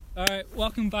Alright,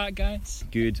 welcome back, guys.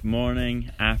 Good morning,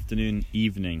 afternoon,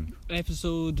 evening.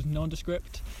 Episode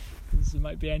nondescript, because there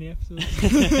might be any episode.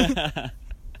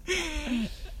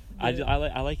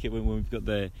 I like it when we've got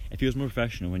it feels more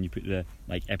professional when you put the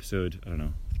episode, I don't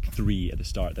know, 3 at the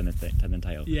start than the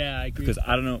title. Yeah, I agree. Because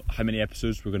I don't know how many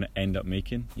episodes we're going to end up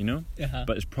making,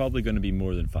 but it's probably going to be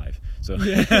more than 5. So,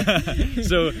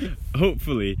 so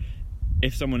hopefully,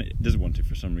 if someone does want to,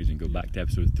 for some reason, go back to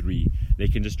episode 3, they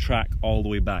can just track all the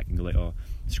way back and go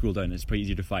scroll down. It's pretty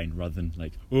easier to find rather than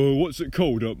what's it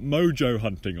called? Mojo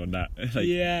hunting on that.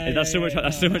 That's so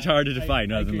much harder to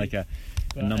find rather than a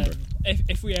number.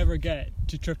 If we ever get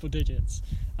to triple digits,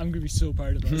 I'm going to be so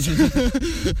proud of us.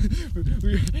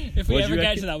 If we ever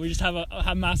get to that, we just have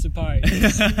a massive party.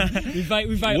 we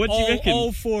invite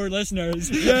all 4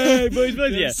 listeners. Yay, boys.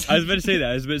 Yeah, I was about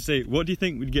to say, what do you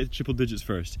think we'd get to triple digits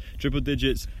first? Triple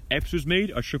digits episodes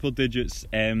made, or triple digits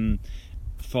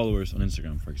followers on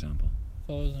Instagram, for example?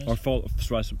 Or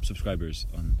subscribers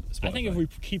on Spotify? I think if we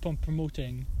keep on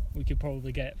promoting, we could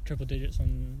probably get triple digits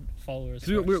on followers.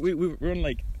 Because we're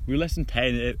on we're less than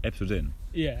 10 episodes in.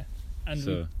 Yeah, and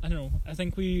so, I don't know. I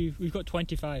think we've got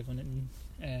 25 on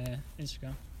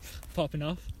Instagram. Popping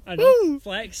off. I know.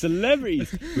 Flex.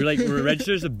 Celebrities. we're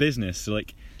registered as a business, so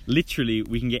literally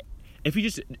we can get. If we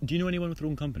just, do you know anyone with their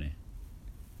own company?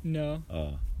 No.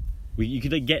 Oh. You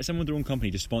could get someone with their own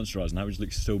company to sponsor us, and that would just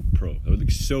look so pro. It would look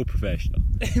so professional.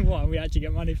 What? We actually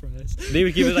get money from this? They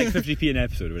would give it 50p an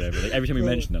episode or whatever. Every time we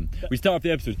mention them, we start off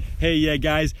the episode. Hey, yeah,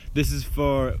 guys, this is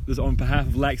on behalf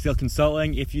of Lexdale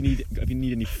Consulting. If you need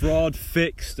any fraud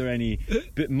fixed or any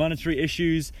monetary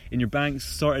issues in your banks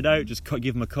sorted out, just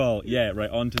give them a call. Yeah, right.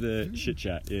 On to the shit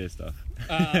chat. Yeah, stuff.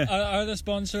 Our other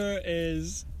sponsor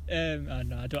is.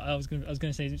 No, I was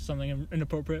gonna say something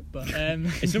inappropriate, but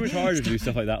it's so much harder to do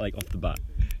stuff like that off the bat.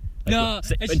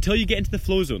 Until you get into the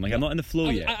flow zone. I'm not in the flow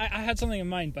yet. I had something in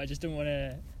mind, but I just didn't want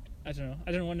to. I don't know.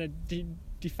 I didn't want to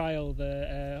defile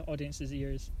the audience's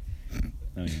ears.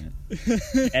 Oh yeah.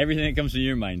 Everything that comes from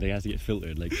your mind has to get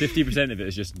filtered. 50% of it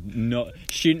is just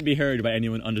shouldn't be heard by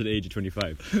anyone under the age of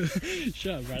 25.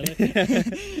 Shut up, Bradley.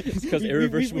 It's because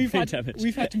irreversible brain damage.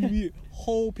 We've had to mute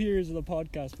whole periods of the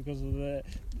podcast because of the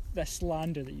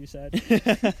slander that you said.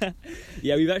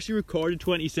 Yeah, we've actually recorded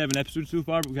 27 episodes so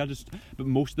far, but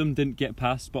most of them didn't get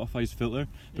past Spotify's filter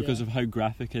because of how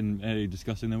graphic and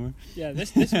disgusting they were. Yeah,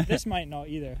 this might not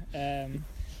either.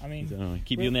 I mean,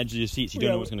 keep you on the edge of your seats. You don't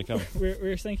know what's going to come.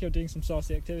 We're thinking of doing some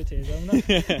saucy activities.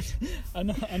 I'm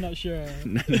not sure.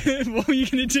 What were you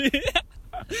going to do?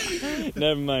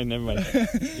 Never mind.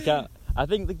 You can't. I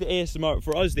think the ASMR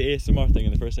for us, the ASMR thing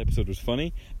in the first episode was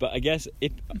funny. But I guess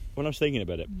when I was thinking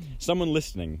about it, someone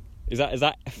listening, is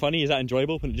that funny? Is that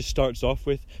enjoyable when it just starts off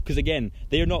with? Because again,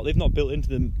 they've not built into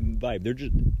the vibe. They're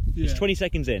just it's 20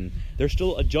 seconds in. They're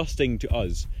still adjusting to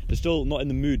us. They're still not in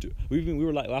the mood. We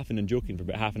were laughing and joking for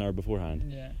about half an hour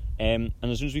beforehand. Yeah. And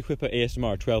as soon as we whip out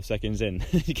ASMR 12 seconds in,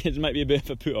 it might be a bit of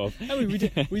a put off. I mean, we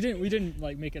didn't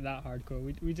make it that hardcore.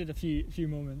 We did a few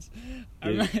moments.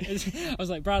 Yeah. I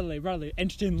was like, Bradley,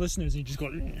 entertain listeners, and you just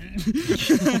go.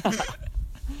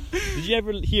 Did you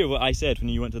ever hear what I said when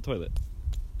you went to the toilet?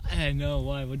 No,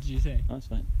 why? What did you say? Oh, that's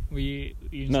fine. Were you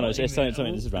No, it's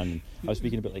something. This is random. I was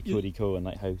speaking about Cody Co and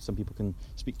how some people can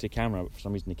speak to a camera, but for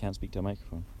some reason they can't speak to a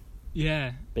microphone.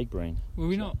 Yeah. Big brain. Were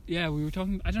we not? Yeah, we were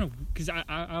talking. I don't know, because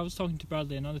I was talking to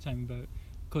Bradley another time about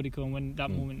Cody Co and when that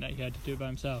moment that he had to do it by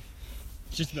himself.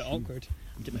 It's just a bit awkward.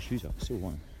 I did my shoes off. It's so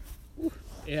warm.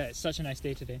 Yeah, it's such a nice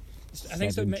day today. I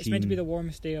think it's meant to be the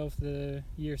warmest day of the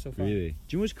year so far. Really? Do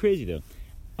you know what's crazy though?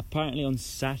 Apparently on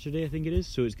Saturday, I think it is,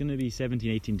 so it's going to be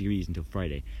 17, 18 degrees until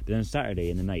Friday. But then on Saturday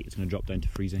in the night, it's going to drop down to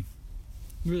freezing.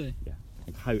 Really? Yeah.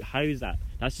 How is that?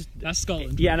 That's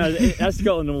Scotland. Yeah, no, that's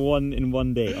Scotland in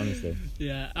one day, honestly.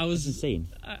 Yeah, That's insane.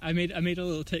 I made a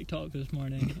little TikTok this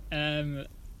morning.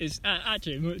 It's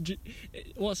actually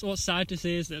what's sad to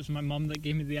say is that it was my mum that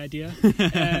gave me the idea.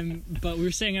 But we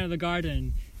were sitting out of the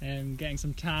garden, getting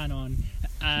some tan on,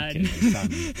 and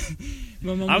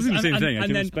my mum I was doing the same thing.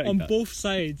 And then on both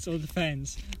sides of the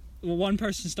fence, one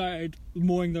person started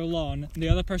mowing their lawn, and the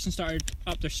other person started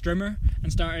up their strimmer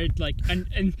and started and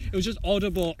it was just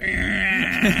audible. We're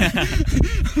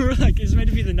like, it's meant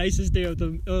to be the nicest day of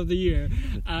the year.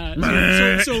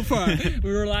 So far,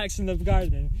 we're relaxing in the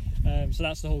garden. So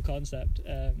that's the whole concept.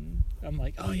 I'm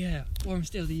like, oh yeah,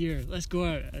 warmest day of the year, let's go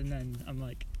out. And then I'm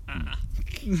like,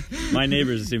 My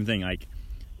neighbour is the same thing.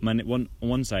 On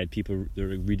one side, people they're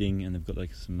reading and they've got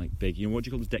some big. What do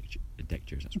you call those deck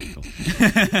chairs? That's what you call.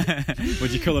 What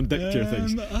do you call them deck chair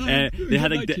things? They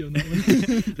had they got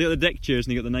the deck chairs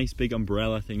and they got the nice big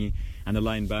umbrella thingy and they're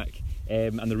lying back.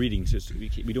 and they're reading, so we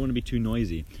don't want to be too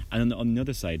noisy. And on the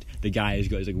other side, the guy has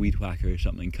got his like weed whacker or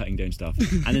something, cutting down stuff.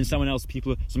 And then some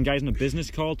guys on a business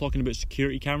call talking about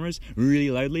security cameras really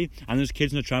loudly, and there's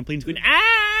kids on the trampolines going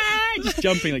just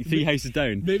jumping like 3 houses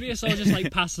down. Maybe it's all just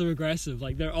like passive aggressive.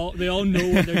 Like they all know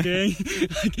what they're doing.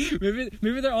 Like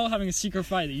maybe they're all having a secret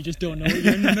fight that you just don't know.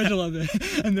 You're in the middle of it,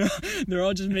 and they're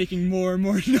all just making more and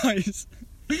more noise.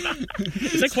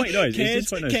 Is that quite noise?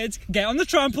 Kids, get on the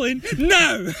trampoline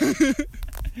now!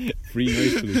 Free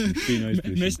noise pollution.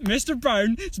 Mr.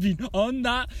 Brown has been on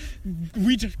that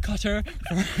weed cutter.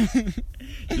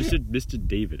 Mr.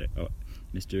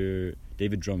 Mr.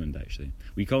 David Drummond, actually.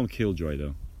 We call him Killjoy,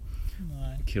 though.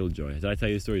 No. Killjoy. Did I tell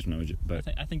you the stories when I was?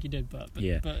 I think you did, but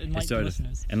yeah. But enlighten the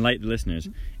listeners. Enlighten the listeners.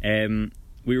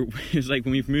 It was like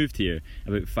when we moved here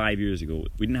about 5 years ago.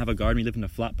 We didn't have a garden. We lived in a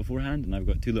flat beforehand, and I've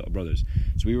got 2 little brothers.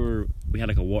 So we had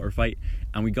like a water fight,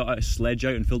 and we got a sledge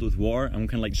out and filled it with water, and we're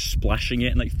kind of like splashing it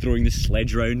and like throwing the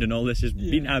sledge around and all this, just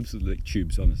being absolutely like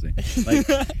tubes, honestly. Like,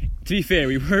 to be fair,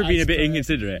 we were being a bit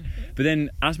inconsiderate. But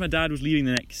then, as my dad was leaving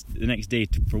the next day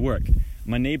for work,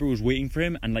 my neighbour was waiting for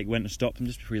him and like went and stopped him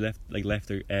just before he left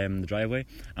the driveway,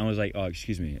 and was like, "Oh,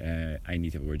 excuse me, I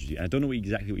need to have a word with you." I don't know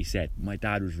exactly what he said. My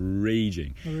dad was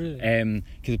raging. Oh, really?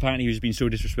 Because apparently he was being so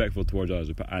disrespectful towards us,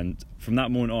 and from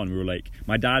that moment on, we were like,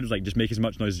 my dad was like, just make as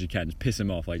much noise as you can, just piss him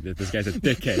off. Like, this guy's a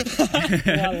dickhead.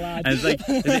 Lad. And it's like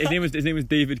his name was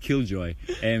David Killjoy.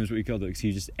 Is what we called it. Because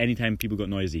he just, anytime people got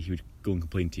noisy, he would go and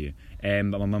complain to you.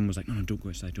 But my mum was like, no, don't go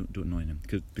outside, don't annoy them,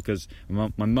 because my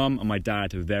mum and my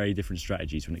dad have very different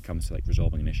strategies when it comes to like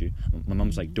resolving an issue. My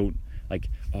mum's like, don't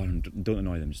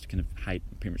annoy them, just kind of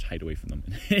pretty much hide away from them.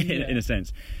 in a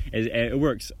sense, it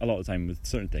works a lot of the time with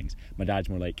certain things. My dad's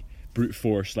more like brute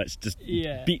force. Let's just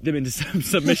beat them into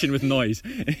submission with noise.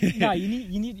 Yeah,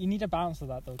 you need a balance of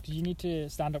that though, because you need to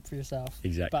stand up for yourself.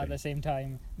 Exactly. But at the same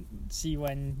time, see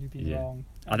when you've been wrong.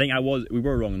 I think we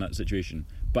were wrong in that situation,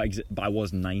 but I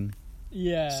was 9.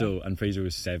 Yeah. So, and Fraser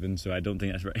was 7, so I don't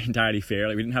think that's entirely fair.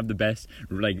 Like, we didn't have the best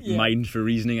mind for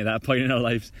reasoning at that point in our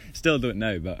lives. Still don't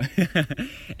now, but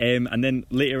and then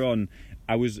later on,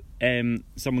 I was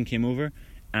someone came over,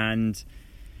 and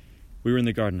we were in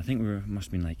the garden. I think must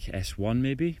have been like S1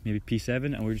 maybe P7,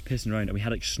 and we were just pissing around, and we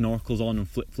had like snorkels on and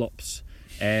flip flops.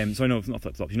 So I know, not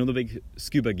flip flops, you know, the big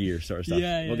scuba gear sort of stuff.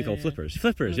 What they call flippers.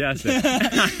 Flippers, yeah. That's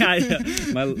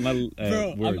it.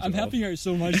 Bro, words I'm helping you out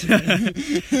so much.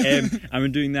 And we're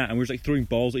doing that, and we're just like throwing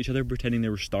balls at each other, pretending they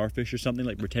were starfish or something,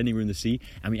 like pretending we're in the sea.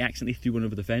 And we accidentally threw one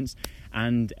over the fence,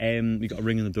 and we got a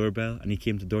ring on the doorbell, and he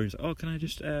came to the door and he's like, "Oh, can I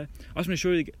just? I was going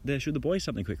to show the boys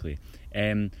something quickly."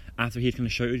 After he had kind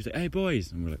of shouted, he's like, "Hey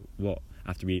boys!" And we're like, "What?"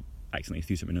 After we accidentally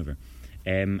threw something over,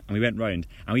 and we went round,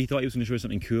 and we thought he was going to show us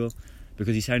something cool,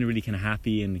 because he sounded really kind of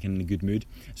happy and kind of in a good mood.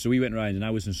 So we went around, and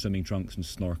I was in swimming trunks and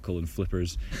snorkel and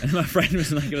flippers, and my friend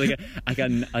was like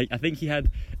I think he had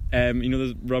you know,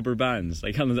 those rubber bands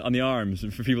like on the arms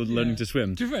for people learning to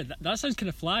swim. To be fair, that sounds kind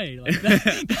of fly. Like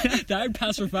that would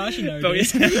pass for fashion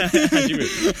nowadays.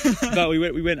 But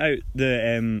we went out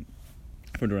the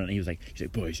front door, and he was like,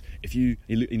 "Boys, if you..."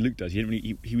 He looked at us.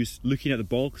 He was looking at the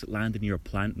ball because it landed near a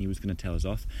plant, and he was going to tell us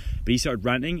off. But he started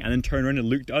ranting, and then turned around and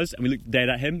looked at us, and we looked dead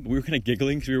at him. We were kind of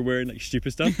giggling because we were wearing like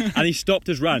stupid stuff, and he stopped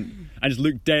his rant and just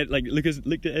looked dead, like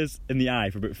looked at us in the eye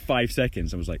for about 5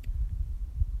 seconds, and was like,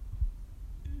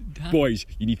 "Boys,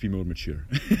 you need to be more mature."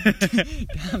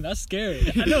 Damn, that's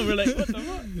scary. I know, we're like, what the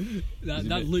fuck?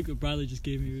 That look that Bradley just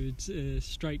gave me would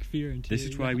strike fear into. This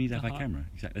is why we need to have a camera.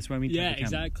 Exactly. That's why we need to have a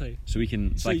camera. Yeah, exactly. So we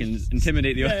can, I can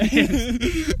intimidate the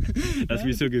audience. That's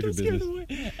be so good for business.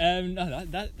 No,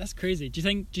 that's crazy. Do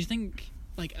you think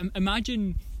like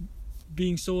imagine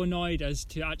being so annoyed as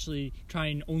to actually try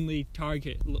and only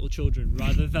target little children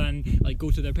rather than like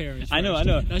go to their parents first. I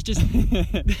know. That's just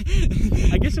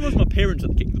I guess it was my parents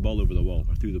that kicked the ball over the wall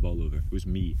or threw the ball over. It was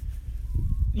me.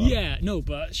 But yeah, no,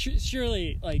 but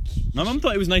surely, like... My mum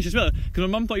thought it was nice as well, because my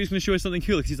mum thought he was going to show us something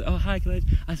cool, because he's like, "Oh, hi, can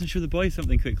I just show the boys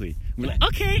something quickly?" And we're like,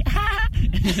 "Okay!"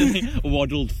 And they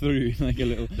waddled through like a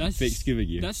little fake scuba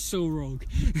gear. That's so rogue.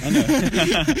 I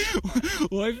know.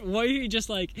 Why he just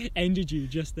like ended you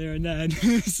just there and then?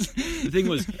 The thing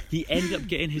was, he ended up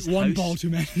getting his one house... ball too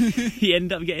many. He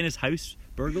ended up getting his house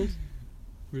burgled.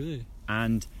 Really?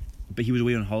 But he was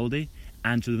away on holiday,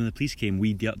 and so when the police came,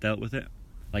 we dealt with it.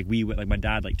 Like my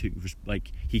dad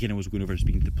he kind of was going over and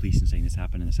speaking to the police and saying this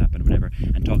happened or whatever,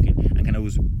 and talking, and kind of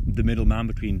was the middleman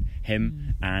between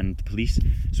him and the police.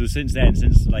 So since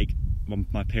like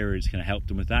my parents kind of helped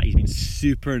him with that, he's been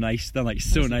super nice to them, like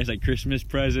so nice, like Christmas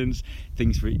presents,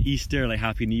 things for Easter, like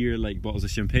Happy New Year, like bottles of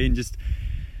champagne, just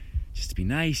to be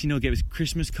nice, you know, get his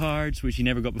Christmas cards, which he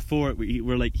never got before.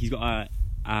 We're like, he's got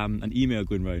an email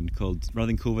going around called, rather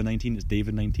than COVID-19, it's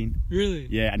David-19. Really?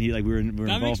 Yeah, and he like we're involved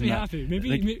That makes in me that. happy.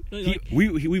 Maybe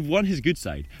We've won his good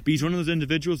side, but he's one of those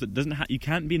individuals that doesn't. You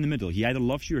can't be in the middle. He either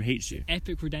loves you or hates you.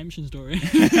 epic redemption story.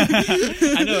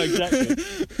 I know exactly.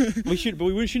 we shouldn't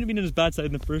have been in his bad side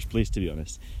in the first place, to be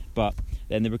honest. But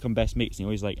then they become best mates, and he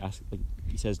always like asks, like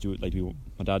he says, does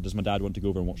my dad want to go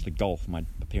over and watch the golf? My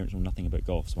parents know nothing about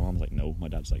golf, so my mom's like, no. My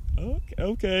dad's like,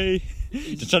 okay.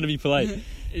 Just trying to be polite.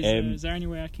 Is there any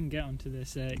way I can get onto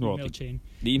this email chain?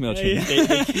 The email chain,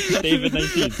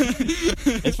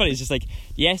 David-19. It's funny. It's just like,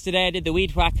 yesterday I did the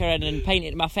weed whacker and then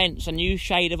painted my fence a new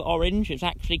shade of orange. It's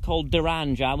actually called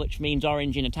Duranja, which means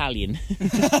orange in Italian.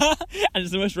 And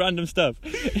it's the most random stuff.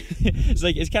 It's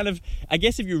like, it's kind of, I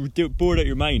guess if you're bored out of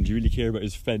your mind, you really care about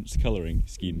his fence colouring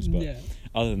schemes, but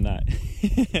other than that,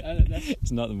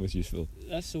 it's not the most useful.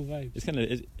 That's so vibes. It's kind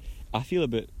of, I feel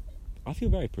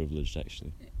very privileged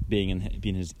actually, being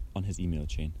on his email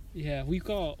chain. Yeah, we've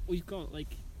got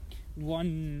like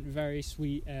one very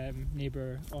sweet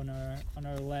neighbour on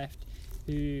our left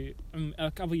who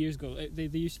a couple of years ago they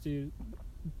used to,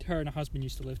 her and her husband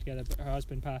used to live together, but her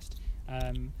husband passed.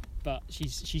 But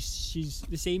she's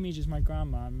the same age as my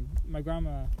grandma. My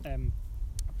grandma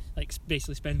like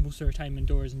basically spends most of her time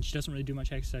indoors, and she doesn't really do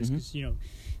much exercise because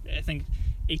I think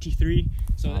 83,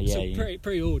 so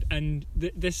pretty old. And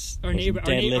our neighbour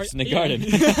deadlifts in the garden.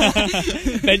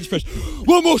 Bench press.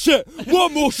 One more set.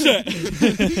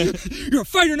 You're a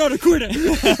fighter, not a quitter.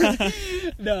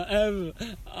 No,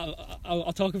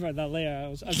 I'll talk about that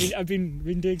later. I've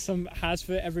been doing some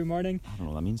HasFit every morning. I don't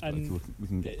know what that means, but we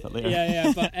can get to that later.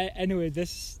 Yeah. But anyway,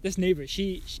 this neighbour,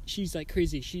 she's like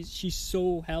crazy. She's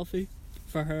so healthy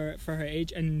for her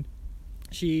age, and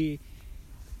she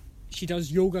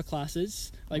does yoga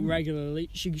classes like regularly.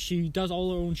 She does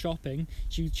all her own shopping.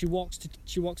 She walks to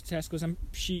Tesco's, and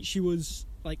she was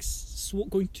like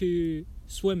going to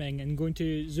swimming and going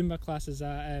to Zumba classes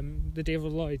at the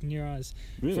David Lloyd near us.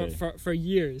 Really? for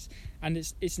years, and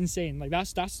it's insane. Like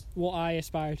that's what I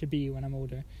aspire to be when I'm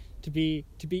older,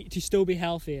 to still be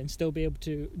healthy and still be able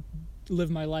to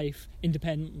live my life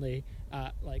independently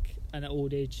at like an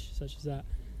old age such as that.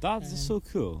 That's so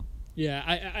cool. Yeah,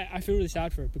 I feel really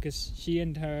sad for her because she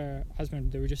and her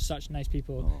husband, they were just such nice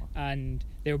people, and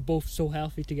they were both so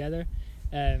healthy together.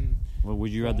 Well,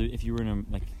 would you rather, if you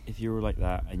were like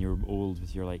that and you're old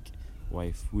with your like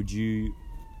wife, would you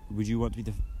want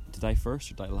to die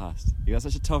first or die last? Yeah, that's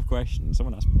such a tough question.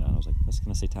 Someone asked me that and I was like, that's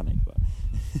kind of satanic, but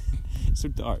it's so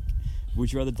dark.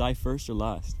 Would you rather die first or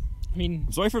last? I mean,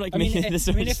 I'm sorry for making this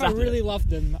so much if sadder. I really loved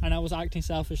them and I was acting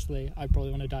selfishly, I'd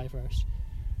probably want to die first,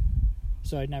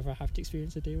 so I'd never have to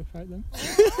experience a day without them.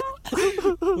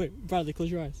 Wait, Bradley,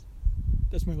 close your eyes.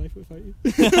 That's my life without you.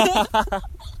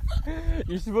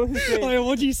 You're supposed to say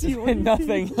what do you see?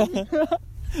 Nothing.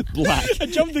 Black. I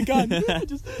jumped the gun.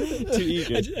 Too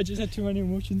eager. I just had too many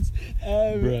emotions.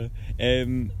 Bruh.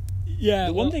 Yeah.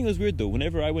 The one thing that was weird though,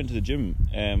 whenever I went to the gym,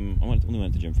 I only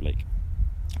went to the gym for like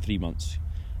 3 months,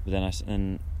 but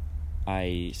then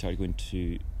I started going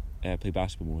to play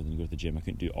basketball more than go to the gym. I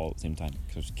couldn't do it all at the same time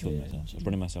because I was killing myself. I was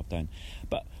running myself down.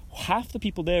 But half the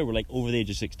people there were like over the age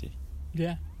of 60.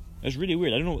 Yeah. It was really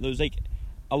weird. I don't know. There was like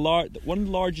one of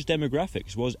the largest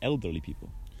demographics was elderly people,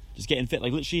 just getting fit.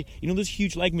 Like literally, those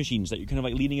huge leg machines that you're kind of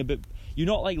like leaning a bit. You're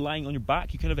not like lying on your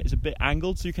back. It's a bit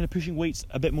angled, so you're kind of pushing weights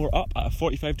a bit more up at a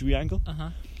 45-degree angle.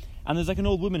 And there's like an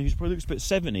old woman who's probably looks about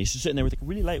 70. She's sitting there with like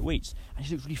really light weights, and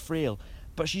she looks really frail.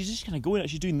 But she's just kind of going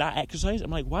out. She's doing that exercise. I'm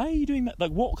like, why are you doing that?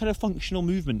 Like, what kind of functional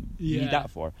movement do you need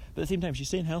that for? But at the same time, she's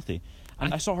staying healthy.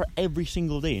 And I saw her every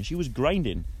single day, and she was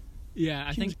grinding. Yeah,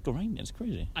 I think was grinding. It's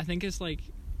crazy. I think it's like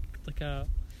a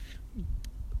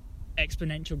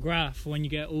exponential graph. When you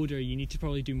get older, you need to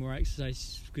probably do more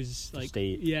exercise because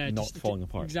not falling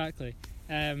apart. Exactly.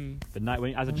 But now,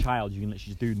 as a child, you can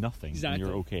literally just do nothing, and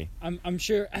you're okay. I'm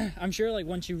sure. Like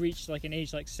once you reach like an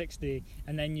age like 60,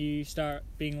 and then you start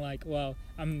being like, well,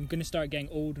 I'm gonna start getting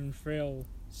old and frail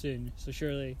soon. So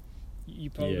surely, you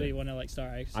probably want to like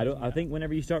start exercising. I think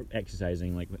whenever you start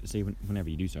exercising, like say whenever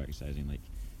you do start exercising, like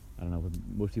I don't know,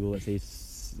 most people let's say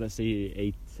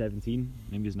 17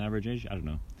 maybe is an average age. I don't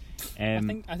know.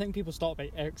 I think people stop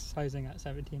exercising at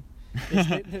 17.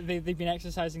 They've been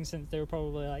exercising since they were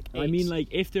probably like 8. I mean, like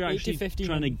if they're actually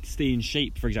trying to stay in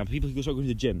shape, for example, people who start going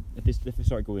to the gym, if they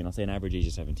start going, I'll say an average age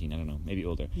of 17. I don't know, maybe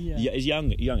older. Yeah, is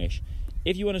youngish.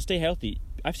 If you want to stay healthy,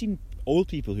 I've seen old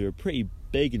people who are pretty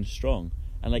big and strong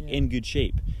and like in good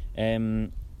shape.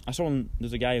 I saw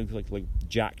there's a guy who like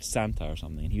Jack Santa or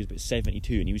something, and he was about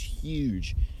 72 and he was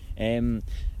huge. And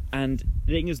the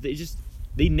thing is,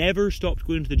 they never stopped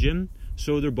going to the gym,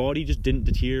 so their body just didn't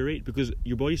deteriorate, because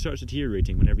your body starts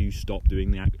deteriorating whenever you stop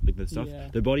doing the stuff. Yeah.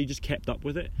 Their body just kept up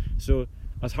with it. So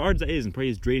as hard as it is and probably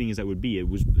as draining as that would be,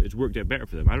 it's worked out better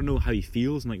for them. I don't know how he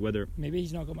feels and like whether maybe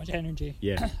he's not got much energy.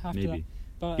 Yeah, after maybe. That.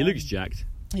 But, He looks jacked.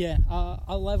 Yeah,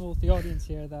 I'll level with the audience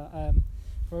here that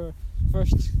for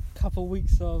first couple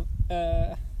weeks of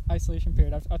isolation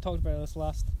period, I talked about this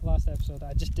last episode.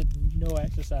 I just did no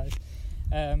exercise.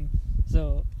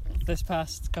 So this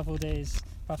past couple of days,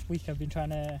 past week, I've been trying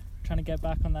to get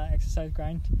back on that exercise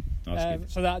grind.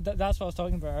 So that's what I was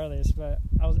talking about earlier. But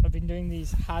I've been doing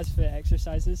these HasFit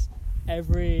exercises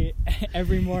every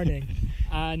morning,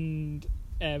 and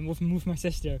with my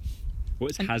sister.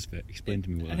 What's HasFit? Explain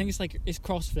to me what. I think it's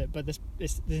CrossFit, but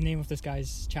it's the name of this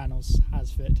guy's channel's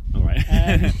HasFit. All right.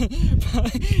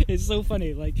 But it's so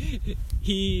funny. Like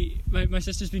my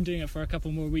sister's been doing it for a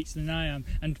couple more weeks than I am,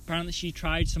 and apparently she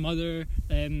tried some other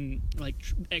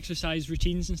exercise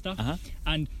routines and stuff,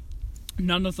 and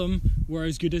none of them were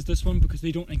as good as this one because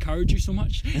they don't encourage you so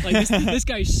much. Like this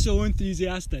guy is so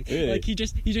enthusiastic. Really? Like he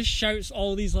just shouts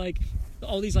all these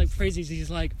phrases.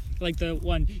 He's like the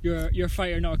one, you're a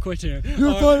fighter, not a quitter. You're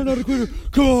a fighter, not a quitter.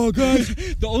 Come on, guys.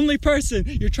 The only person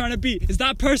you're trying to beat is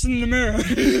that person in the mirror.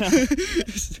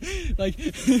 Like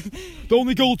the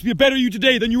only goal is to be a better you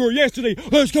today than you were yesterday.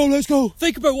 Let's go.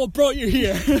 Think about what brought you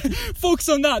here. Focus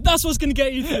on that. That's what's going to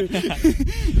get you through.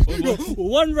 You're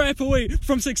 1 rep away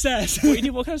from success.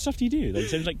 What kind of stuff do you do? Like, it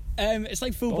sounds like it's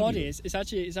like full body. It's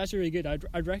actually really good.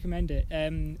 I'd recommend it.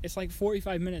 It's like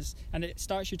 45 minutes, and it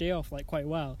starts your day off like quite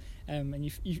well. And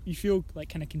you feel like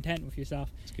kind of content with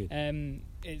yourself. That's good.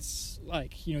 It's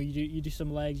like, you do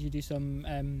some legs, you do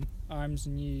some arms,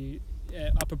 and you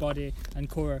upper body and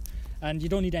core, and you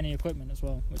don't need any equipment as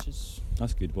well, which is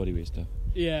that's good bodyweight stuff.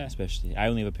 Yeah. Especially, I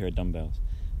only have a pair of dumbbells,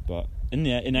 but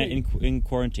in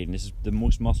quarantine, this is the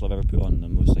most muscle I've ever put on, the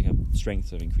most like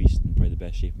strength I've increased, and probably the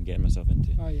best shape I'm getting myself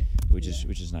into. Oh yeah. Which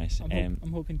is nice.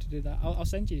 I'm hoping to do that. I'll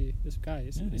send you this guy.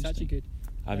 It's actually good.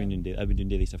 I've been doing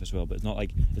daily stuff as well, but it's not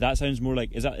like that. Sounds more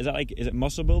like is it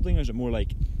muscle building, or is it more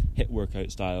like HIIT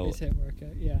workout style? It's HIIT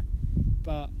workout, yeah.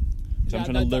 But so I'm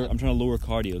trying to lower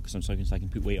cardio because so I can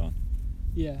put weight on.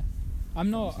 Yeah, I'm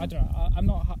not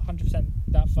 100%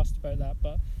 that fussed about that,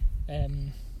 but I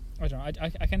don't know.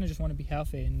 I kind of just want to be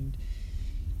healthy and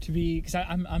to be, because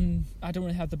I don't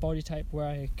really have the body type where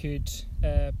I could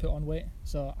put on weight,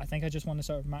 so I think I just want to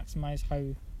sort of maximize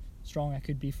how strong I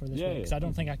could be for this weight, because I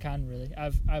don't think I can really.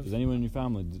 Does anyone in your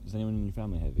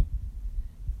family heavy?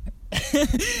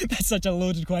 That's such a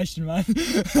loaded question, man.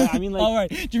 I mean, like, all right,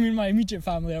 do you mean my immediate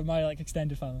family or my like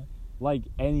extended family? Like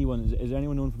anyone, is there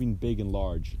anyone known for being big and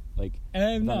large? Like,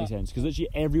 if that makes sense. Because literally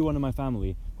everyone in my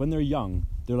family, when they're young,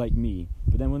 they're like me.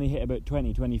 But then when they hit about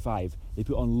 20, 25, they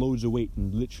put on loads of weight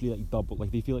and literally like double. Like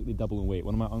they feel like they double in weight.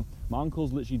 One of my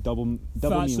uncles literally double me in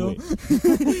weight.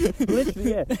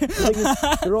 Literally, yeah.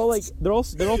 They're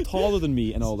all taller than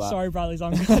me and all that. Sorry, Bradley's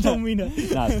uncle. I don't mean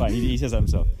it. Nah, it's fine. He says that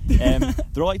himself.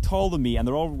 They're all like taller than me, and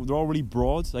they're all really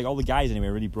broad. Like all the guys anyway,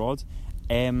 are really broad.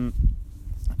 And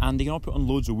they can all put on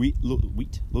loads of weight,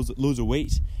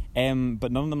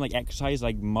 but none of them like exercise,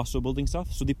 like muscle building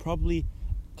stuff. So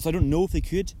I don't know if they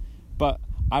could, but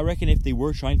I reckon if they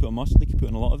were trying to put on muscle, they could put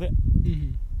on a lot of it.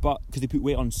 Mm-hmm. But because they put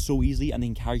weight on so easily and they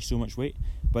can carry so much weight.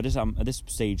 But at this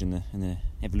stage in the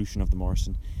evolution of the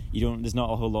Morrison, there's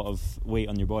not a whole lot of weight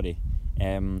on your body.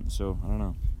 So I don't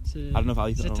know. I don't know if I'll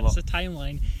eat it a lot. It's a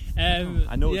timeline.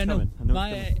 I know it's coming.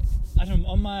 I don't know,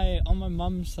 on my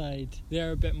mum's side,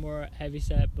 they're a bit more heavy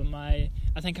set, but I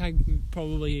think I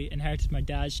probably inherited my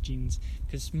dad's genes,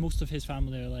 because most of his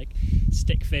family are like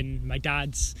stick thin. My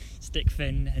dad's stick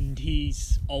thin, and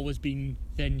he's always been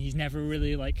thin. He's never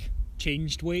really like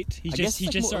changed weight. He just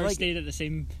sort of stayed at the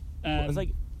same. It's like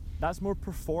that's more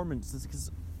performance.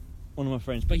 Because one of my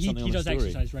friends, but he does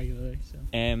exercise regularly. So.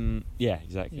 Yeah,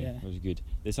 exactly. Yeah. That was good.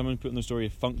 There's someone put in the story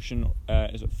function.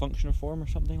 Is it function or form or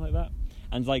something like that?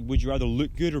 And like, would you rather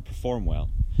look good or perform well?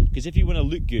 Because if you want to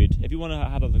look good, if you want to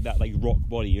have that like rock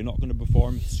body, you're not going to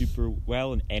perform super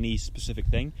well in any specific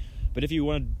thing. But if you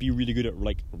want to be really good at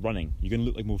like running, you're going to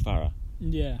look like Mo Farah.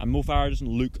 Yeah. And Mo Farah doesn't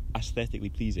look aesthetically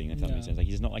pleasing, if that makes sense. Like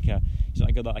he's not like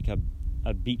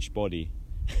a beach body.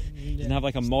 He doesn't have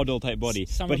like a model type body,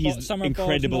 but he's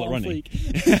incredible at running.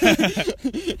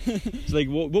 So like,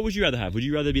 what would you rather have? Would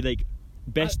you rather be like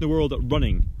best in the world at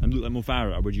running and look like Mo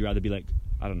Farah, or would you rather be like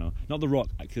I don't know, not The Rock.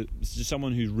 It's just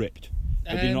someone who's ripped.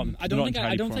 But they're not, I they're don't not think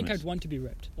entirely I'd want to be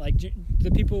ripped. Like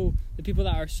the people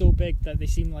that are so big that they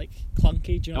seem like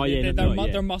clunky. Do you know? Oh, yeah,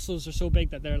 Their muscles are so big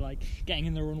that they're like getting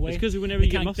in their own way. It's because whenever you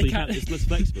get muscle, it's less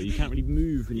flexible. You can't really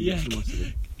move when you get so muscle.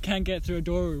 Can't get through a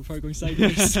door before going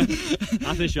sideways. That's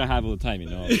an issue I have all the time, you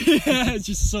know. Yeah, it's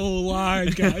just so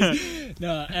large, guys.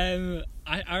 No,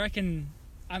 I reckon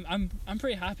I'm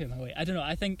pretty happy in my weight. I don't know.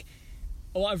 I think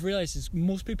what I've realised is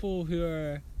most people who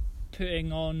are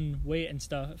putting on weight and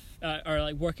stuff are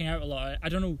like working out a lot. I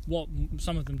don't know what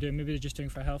some of them do. Maybe they're just doing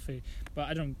it for healthy,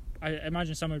 but I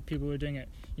imagine some of people are doing it,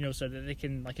 you know, so that they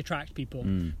can like attract people.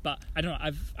 But I don't know.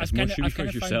 I've kind of for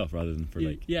yourself rather than for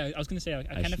like. Yeah, I was going to say I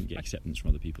kind of get acceptance from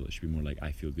other people. It should be more like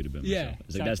I feel good about myself. Yeah,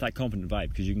 It's like that's that confident vibe,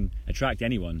 because you can attract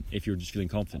anyone if you're just feeling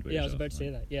confident about yourself. I was about to say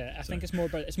that. Yeah, I think it's more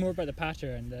about the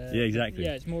pattern. Yeah, exactly.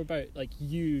 Yeah, it's more about like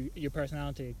your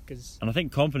personality, And I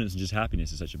think confidence and just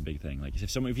happiness is such a big thing. Like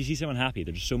if you see someone happy,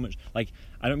 there's just so much. Like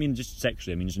I don't mean just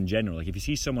sexually. I mean just in general. Like if you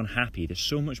see someone happy, they're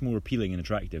so much more appealing and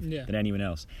attractive than anyone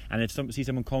else. And if see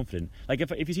someone confident, like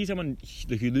if you see someone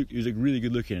who's like really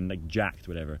good looking and like jacked,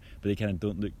 whatever, but they kind of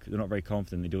don't look, they're not very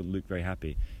confident, they don't look very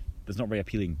happy, that's not very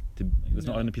appealing to. That's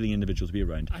not an appealing individual to be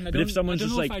around. But if someone's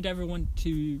just like, I don't know if I'd ever want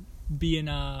to be in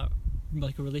a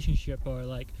relationship or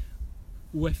like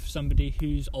with somebody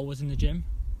who's always in the gym.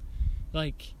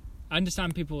 Like I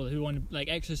understand people who want to like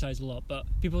exercise a lot, but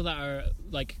people that are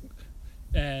like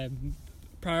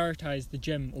prioritize the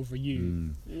gym over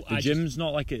you. Gym's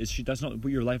not like that's not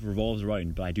what your life revolves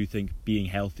around. But I do think being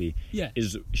healthy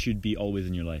should be always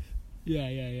in your life. Yeah.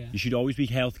 You should always be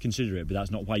health considerate, but that's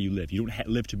not why you live. You don't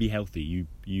live to be healthy.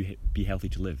 You be healthy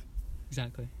to live.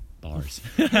 Exactly. Bars.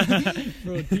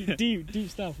 Bro, deep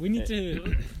stuff. We need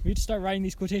to start writing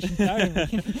these quotations down.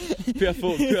 Put a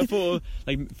photo,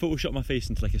 like Photoshop my face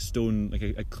into like a stone, like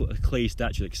a clay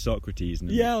statue, like Socrates. And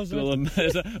I was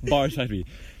there's a bar side me.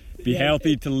 Be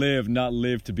healthy to live, not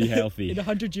live to be healthy. In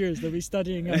 100 years, they'll be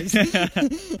studying us.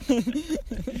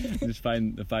 Just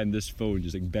find this phone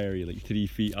just like buried like 3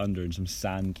 feet under in some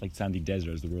sandy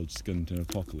desert as the world's going to an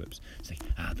apocalypse. It's like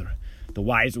the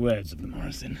wise words of the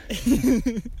Morrison.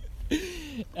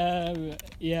 I've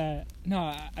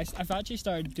actually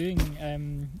started doing a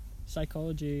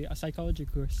psychology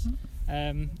course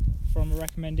from a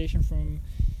recommendation from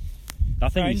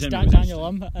Daniel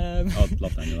Lum.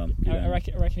 Love Daniel Lum. I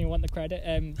reckon you want the credit.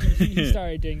 He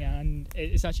started doing it, and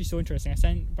it's actually so interesting. I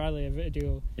sent Bradley a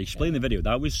video. Explain the video.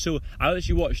 That was so. I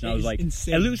actually watched, and I was like,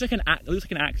 insane. It looks like an actor.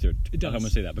 It does. I'm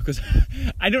gonna say that because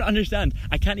I don't understand.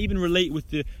 I can't even relate with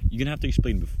the. You're gonna have to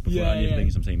explain before any of the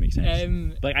things I'm saying make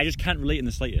sense. Like I just can't relate in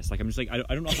the slightest. Like I'm just like I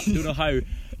don't know how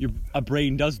a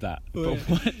brain does that. But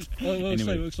what?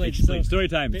 Anyway, explain. Story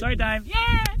time. Yeah.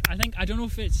 I don't know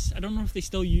if they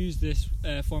still use this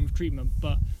form of treatment,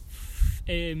 but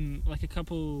like a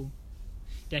couple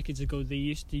decades ago they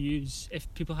used to use, if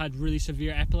people had really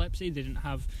severe epilepsy, they didn't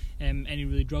have any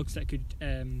really drugs that could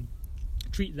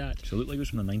treat that. So it looked like it was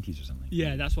from the 90s or something.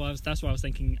 Yeah, that's what I was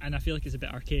thinking, and I feel like it's a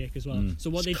bit archaic as well. So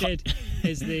what they did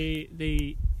is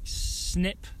they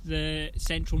snip the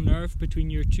central nerve between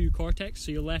your two cortex,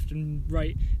 so your left and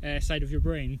right side of your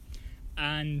brain,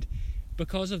 and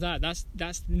because of that, that's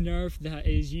the nerve that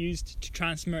is used to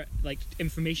transmit like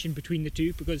information between the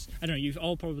two. Because I don't know, you've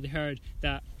all probably heard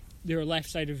that your left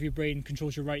side of your brain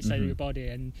controls your right side of your body,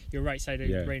 and your right side of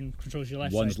your brain controls your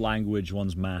left one's side. One's language,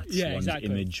 one's maths, one's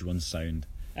image, one's sound.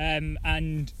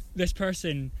 And this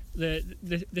person,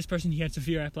 this person, he had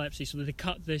severe epilepsy, so they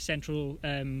cut the central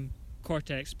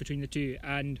cortex between the two,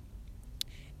 and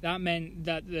that meant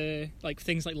that the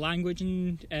things like language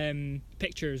and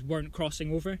pictures weren't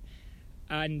crossing over.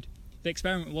 And the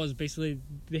experiment was basically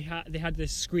they had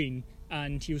this screen,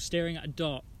 and he was staring at a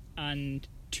dot, and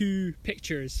 2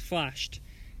 pictures flashed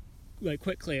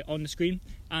quickly on the screen.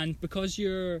 And because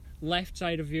your left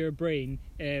side of your brain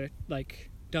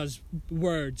does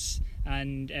words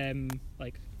and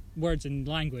words and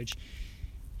language,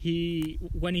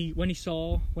 when he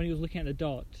was looking at the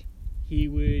dot, he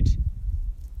would.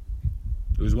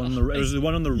 It was the one on the right the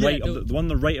one on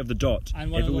the right of the dot,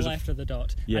 and one on the left of the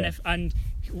dot. Yeah. And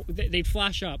they'd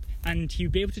flash up, and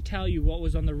he'd be able to tell you what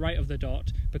was on the right of the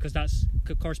dot, because that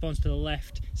corresponds to the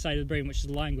left side of the brain, which is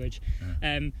the language.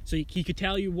 So he could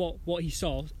tell you what he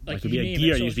saw. It could be a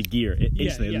gear. Usually gear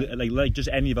instantly. Yeah. Like just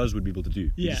any of us would be able to do.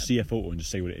 You just see a photo and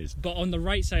just say what it is. But on the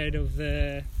right side of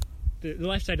the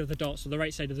left side of the dot, so the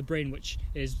right side of the brain, which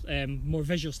is more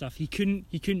visual stuff, he couldn't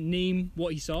name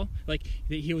what he saw.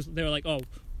 They were like, oh,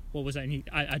 what was that? And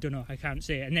I don't know, I can't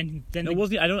say it. And then it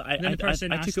wasn't. I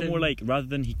took it more like, rather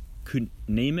than couldn't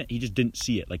name it. He just didn't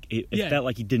see it. Like it felt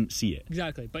like he didn't see it.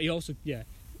 Exactly, but he also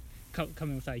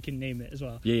coming with that, he couldn't name it as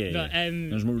well. Yeah. But,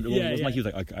 it wasn't like he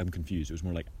was like, I'm confused. It was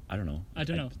more like, I don't know. I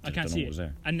can't see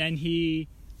it. And then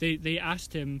they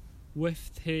asked him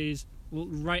with his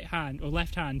right hand or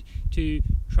left hand to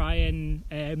try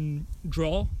and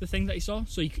draw the thing that he saw.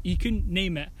 So he couldn't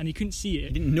name it and he couldn't see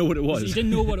it. He didn't know what it was. He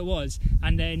didn't know what it was.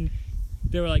 And then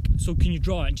they were like, so can you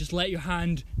draw it and just let your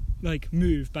hand like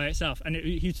move by itself? And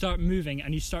he'd start moving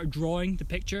and he'd start drawing the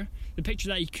picture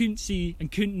that he couldn't see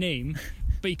and couldn't name,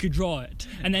 but he could draw it.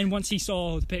 And then once he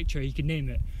saw the picture, he could name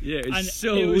it. Yeah, it's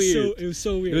so weird. It was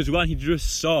so weird. It was when he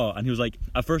just saw, and he was like,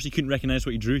 at first he couldn't recognize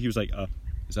what he drew. He was like,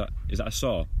 is that a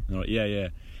saw? And they're like, yeah.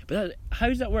 But how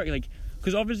does that work? Like,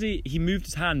 because obviously he moved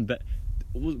his hand, but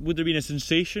would there be a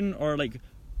sensation, or like,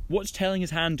 what's telling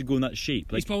his hand to go in that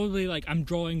shape? Like, he's probably like, I'm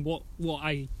drawing what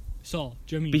I saw.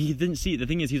 Do you know what I mean? But he didn't see it. The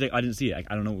thing is, he's like, I didn't see it.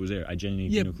 I don't know what was there. I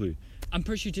genuinely had no clue. I'm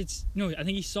pretty sure he did. No, I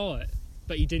think he saw it,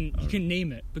 but he didn't. He couldn't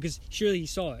name it because surely he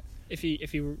saw it if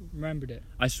he remembered it.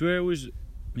 I swear it was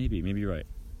maybe you're right.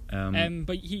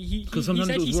 But he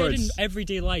sometimes said in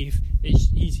everyday life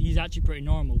he's actually pretty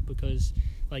normal because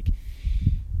like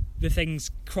the things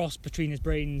cross between his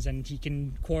brains and he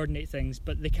can coordinate things,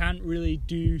 but they can't really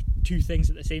do two things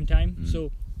at the same time.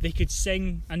 So they could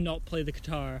sing and not play the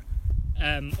guitar,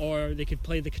 or they could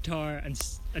play the guitar and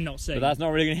not sing. But that's not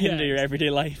really going to hinder your everyday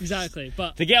life. Exactly.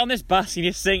 But to get on this bus, you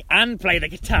need to sing and play the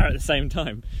guitar at the same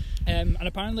time. And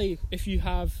apparently, if you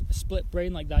have a split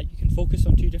brain like that, you can focus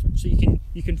on two different. So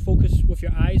you can focus with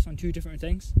your eyes on two different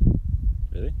things.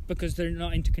 Really? Because they're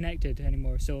not interconnected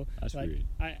anymore. So that's like, weird.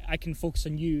 I can focus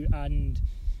on you and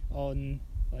on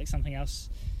like something else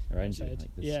around you, like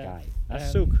the sky.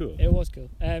 That's so cool. It was cool.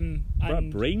 And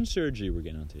brain surgery we're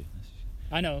getting onto.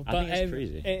 I know, I but think it's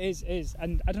crazy. It is,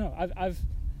 and I don't know. I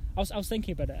was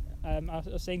thinking about it. I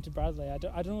was saying to Bradley, I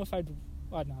don't know if I'd.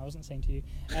 Oh, no, I wasn't saying to you.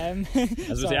 I was going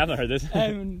to say, I've not heard this.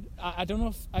 I don't know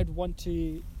if I'd want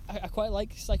to. I quite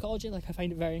like psychology. Like, I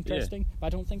find it very interesting, but I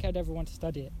don't think I'd ever want to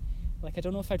study it. Like, I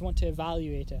don't know if I'd want to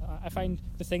evaluate it. I find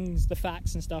the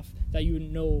facts and stuff that you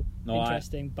wouldn't know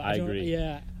interesting. But I don't, agree.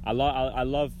 Yeah. I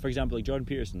love, for example, like Jordan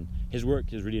Peterson. His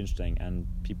work is really interesting, and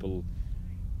people.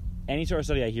 Any sort of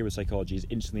study I hear with psychology is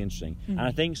instantly interesting. And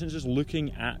I think since just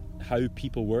looking at how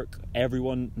people work,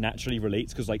 everyone naturally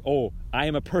relates, because like, oh, I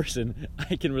am a person,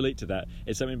 I can relate to that.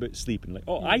 It's something about sleep, and like,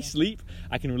 oh, I sleep,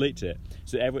 I can relate to it.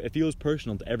 So it feels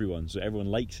personal to everyone, so everyone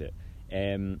likes it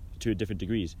to different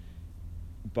degrees.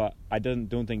 But I don't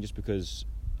think just because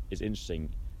it's interesting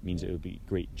means it would be a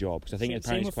great job, because I think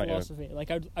apparently it's quite philosophy.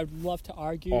 Like I'd love to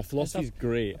argue. Oh, philosophy's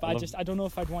great. But I don't know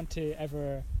if I'd want to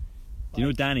ever. Do you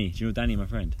know Danny? Do you know Danny, my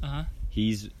friend?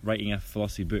 He's writing a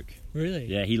philosophy book. Really?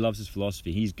 Yeah, he loves his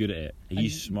philosophy. He's good at it.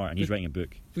 He's smart, and he's writing a book.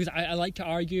 Because I like to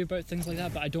argue about things like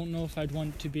that, but I don't know if I'd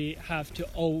want to have to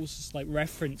always like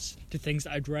reference to things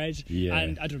that I'd read. Yeah.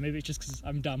 And I don't know, maybe it's just because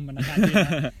I'm dumb and I can't do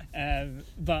that.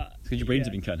 But because your brains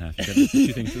have been cut in half. You can't do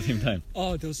two things at the same time.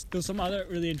 Oh, there's some other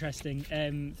really interesting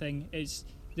thing. It's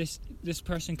this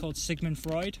person called Sigmund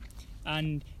Freud.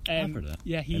 And I've heard of that.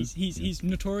 Yeah, he's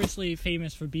notoriously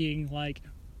famous for being like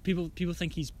people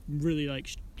think he's really like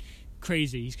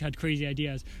crazy. He's had crazy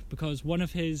ideas because one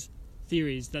of his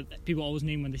theories that people always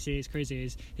name when they say he's crazy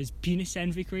is his penis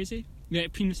envy crazy. Yeah,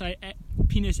 penis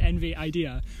envy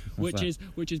idea, which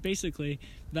is basically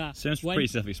that. Sounds pretty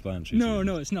self-explanatory. No,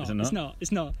 it's not. It's not.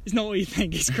 It's not what you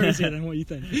think. It's crazier than what you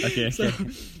think. Okay. So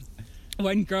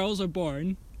when girls are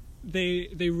born, they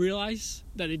realize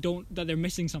that they're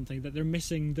missing something, that they're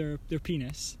missing their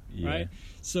penis, right?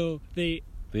 So they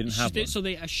didn't have one. So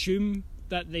they assume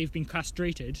that they've been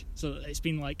castrated, so that it's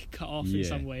been like cut off in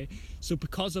some way. So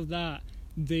because of that,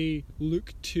 they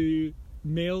look to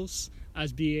males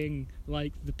as being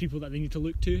like the people that they need to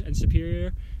look to and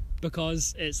superior,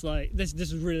 because it's like this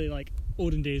is really like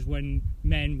olden days when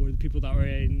men were the people that were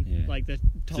in like the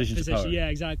top position. Yeah,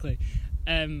 exactly.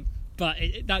 But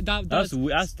that's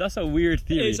a weird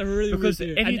theory. It's a really weird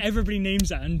theory. And everybody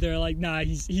names it, and they're like, "Nah,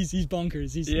 he's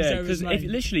bonkers." He's because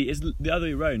literally it's the other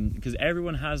way around. Because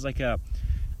everyone has like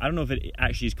I don't know if it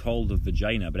actually is called a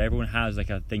vagina, but everyone has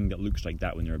like a thing that looks like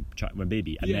that when they're when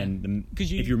baby, and then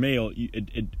if you're male,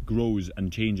 it grows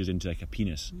and changes into like a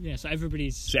penis. Yeah, so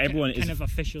everyone's is of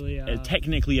officially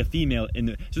technically a female in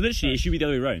the. So literally, it should be the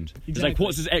other way around. Exactly. It's like,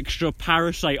 what's this extra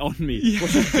parasite on me? Yeah.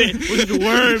 What's this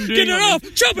worm doing? Get it off!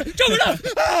 Chop it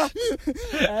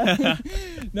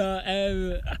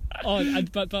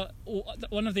off!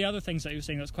 But one of the other things that he was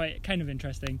saying that's quite kind of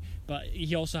interesting, but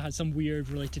he also had some weird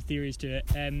related theories to it.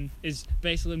 Is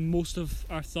basically most of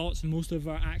our thoughts and most of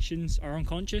our actions are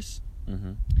unconscious.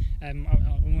 Mm-hmm.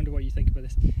 I wonder what you think about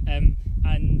this. And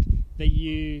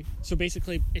that so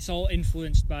basically it's all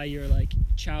influenced by your like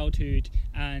childhood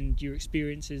and your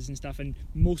experiences and stuff, and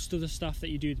most of the stuff that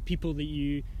you do, the people that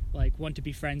you like want to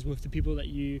be friends with, the people that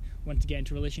you want to get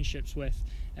into relationships with,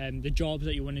 the jobs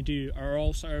that you want to do are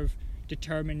all sort of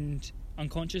determined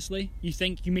unconsciously. You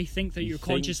may think that you're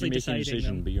consciously deciding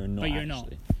decision, them, but you're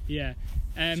not. Yeah.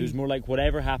 So it's more like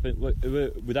whatever happened.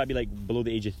 Would that be like below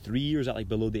the age of 3, or is that like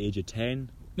below the age of 10?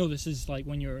 No, this is like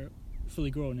when you're fully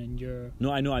grown and you're.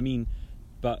 No, I know. I mean,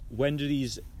 but when do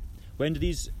these?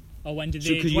 Oh, when did so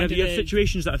they? Because you have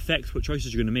situations that affect what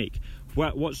choices you're going to make.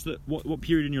 What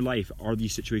period in your life are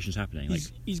these situations happening? Like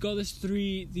he's got these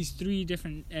three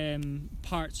different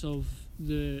parts of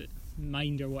the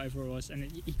mind or whatever it was,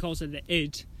 and he calls it the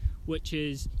id, which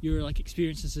is your like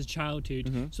experiences as childhood.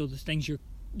 Mm-hmm. So the things you're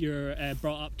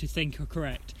brought up to think are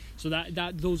correct. So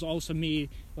that those also may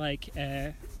like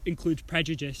include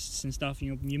prejudices and stuff.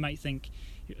 You might think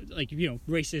like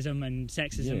racism and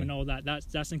sexism and all that.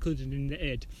 That's included in the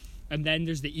id. And then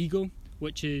there's the ego,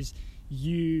 which is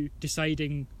you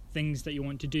deciding things that you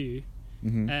want to do.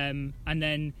 Mm-hmm. And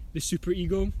then the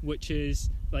superego, which is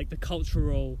like the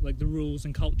cultural, like the rules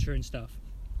and culture and stuff,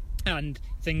 and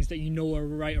things that you know are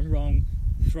right and wrong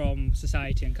from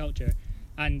society and culture.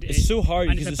 And it's so hard,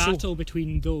 and it's a battle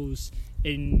between those.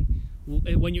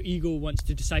 When your ego wants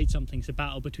to decide something, it's a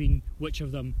battle between which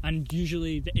of them. And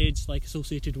usually the id's like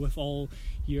associated with all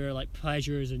your like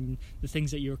pleasures and the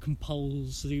things that you're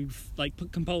compelled to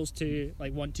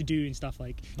like want to do and stuff,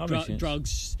 like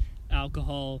drugs,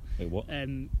 alcohol. Wait, what?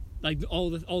 Like all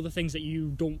the things that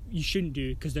you shouldn't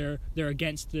do because they're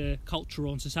against the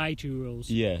cultural and societal rules.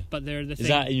 Yeah. But they're the. Is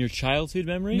that in your childhood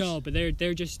memories? No, but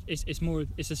they're just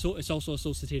it's also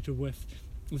associated with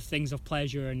things of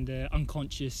pleasure and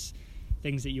unconscious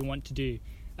things that you want to do,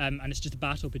 and it's just a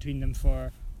battle between them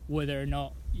for whether or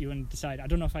not you want to decide. I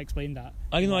don't know if I explained that.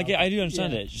 I do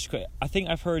understand it. Just I think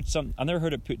I've heard I've never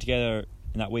heard it put together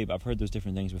in that way, but I've heard those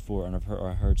different things before, and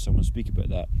I heard someone speak about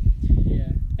that. Yeah.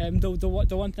 The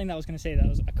one thing that I was going to say that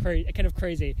was kind of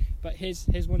crazy, but his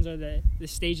ones are the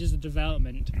stages of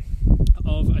development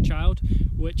of a child,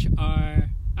 which are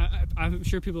I'm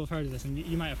sure people have heard of this, and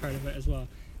you might have heard of it as well.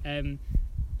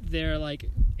 They're like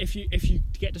if you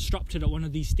get disrupted at one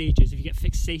of these stages, if you get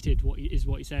fixated, what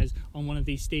he says, on one of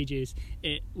these stages,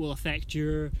 it will affect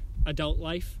your adult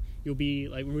life. You'll be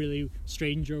like really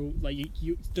strange, or like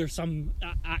there's some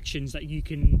actions that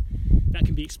can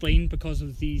be explained because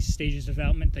of these stages of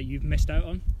development that you've missed out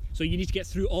on. So you need to get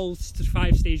through all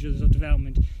 5 stages of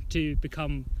development to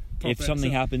become proper. If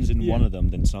something happens in one of them,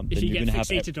 then if you're going to have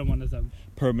fixated on one of them,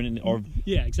 permanent or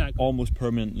almost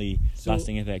permanently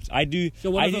lasting effects. I think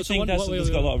that's got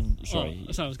a lot of. Sorry,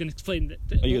 I was going to explain that.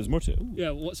 There's more to it.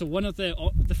 Yeah. So one of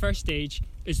the first stage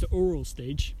is the oral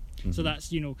stage. Mm-hmm. So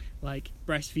that's like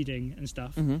breastfeeding and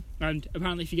stuff. Mm-hmm. And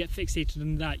apparently, if you get fixated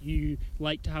on that, you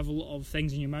like to have a lot of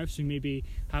things in your mouth. So maybe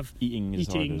have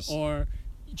eating, or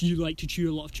you like to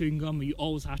chew a lot of chewing gum, or you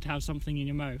always have to have something in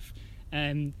your mouth.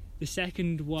 The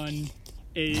second one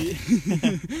is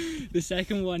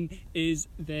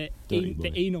the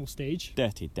anal stage.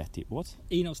 Dirty. What?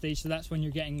 Anal stage. So that's when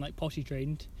you're getting like potty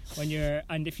trained.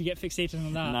 And if you get fixated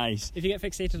on that, nice. If you get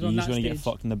fixated on that, you're just going to get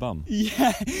fucked in the bum.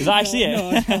 Yeah. Is that actually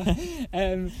it?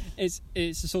 No. It's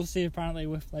associated apparently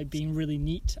with like being really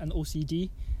neat and OCD.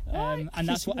 And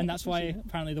that's why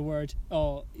apparently the word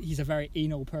he's a very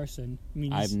anal person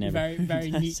means very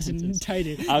very neat and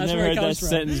tidy. I've never heard that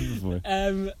sentence before.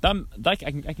 I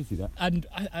can see that. And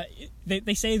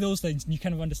they say those things and you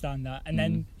kind of understand that. And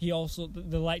then he also,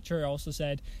 the lecturer also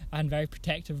said, I'm very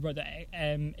protective about the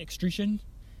excrement,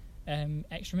 and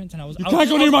I was. You can't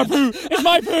go near my poo. It's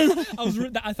my poo.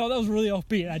 I thought that was really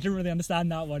offbeat. I didn't really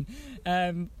understand that one.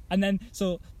 And then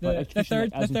so the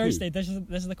third stage. This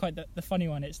is the funny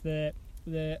one. It's the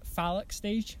phallic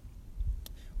stage,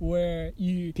 where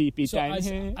you pee so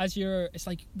time. as you're, it's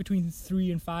like between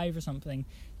 3 and 5 or something.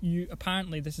 You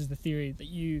apparently, this is the theory, that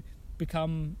you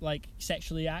become like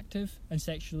sexually active and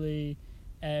sexually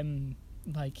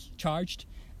like charged,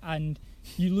 and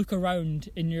you look around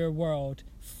in your world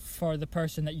for the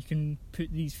person that you can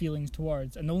put these feelings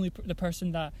towards, and the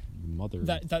person that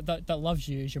loves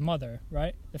you is your mother,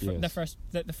 right? The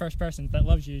first person that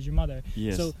loves you is your mother.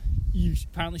 Yes. So you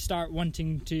apparently start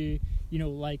wanting to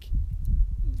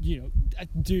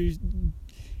do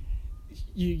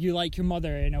you like your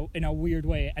mother in a weird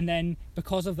way, and then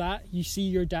because of that you see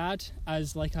your dad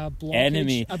as like a blockage,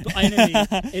 enemy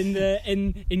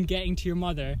in getting to your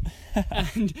mother,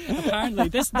 and apparently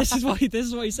this is what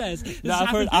he says.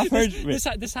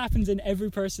 This happens in every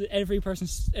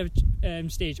person's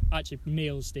stage, actually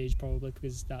male stage probably,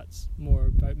 because that's more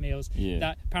about males.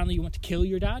 That apparently you want to kill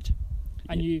your dad,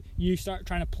 and you start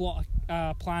trying to plot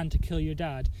a plan to kill your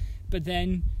dad, but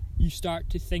then you start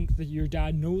to think that your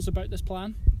dad knows about this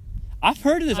plan. I've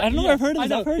heard of this. I don't know where I've heard of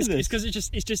this. I've heard of this. It's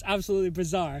because it's just absolutely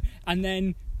bizarre. And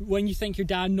then when you think your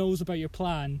dad knows about your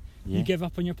plan, you give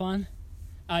up on your plan,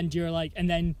 and you're like, and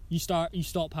then you stop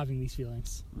having these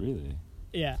feelings. Really?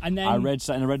 Yeah. And then I read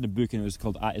the book, and it was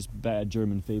called, it's a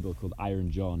German fable called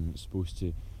Iron John. It's supposed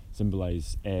to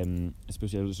symbolise. It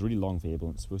was a really long fable.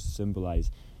 And it's supposed to symbolise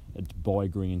a boy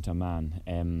growing into a man.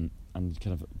 And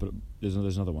kind of, but there's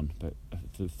another one, but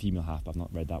the female half. I've not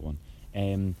read that one.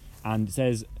 And it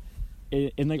says,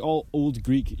 in like all old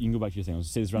Greek, you can go back to your thing. I'll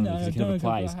say this randomly because it kind of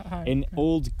applies. In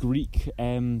old Greek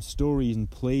stories and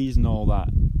plays and all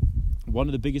that, one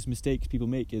of the biggest mistakes people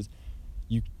make is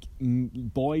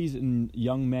boys and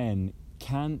young men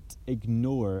can't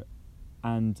ignore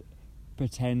and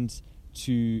pretend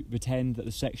that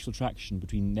the sexual attraction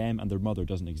between them and their mother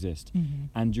doesn't exist,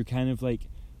 and you're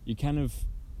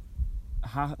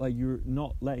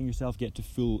not letting yourself get to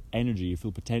full energy,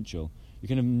 full potential. You're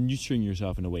kind of neutering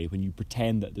yourself in a way when you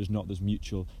pretend that there's not this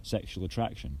mutual sexual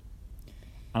attraction.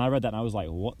 And I read that and I was like,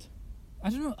 what?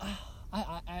 I don't know.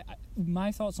 I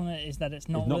my thoughts on it is that it's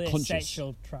not really conscious. A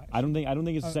sexual attraction. I don't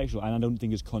think it's sexual, and I don't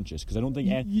think it's conscious, because I don't think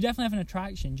you definitely have an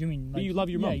attraction. Do you mean? Like, you love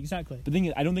your mum? Yeah, exactly. But the thing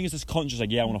is, I don't think it's this conscious.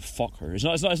 Like, I want to fuck her. It's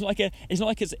not like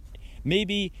it's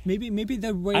maybe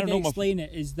the way they explain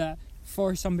it is that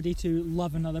for somebody to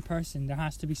love another person, there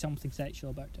has to be something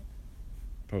sexual about it.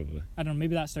 Probably. I don't know,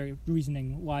 maybe that's their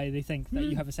reasoning why they think that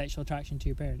you have a sexual attraction to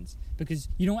your parents. Because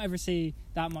you don't ever say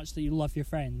that much that you love your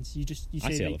friends. You say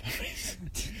I say I love my friends.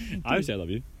 I would say I love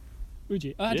you. Would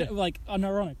you? Like,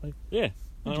 unironically? Yeah,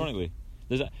 unironically.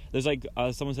 There's like,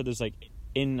 someone said there's like,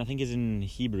 I think it's in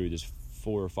Hebrew, there's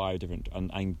 4 or 5 different,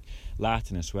 and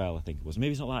Latin as well, I think it was.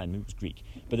 Maybe it's not Latin, maybe it was Greek.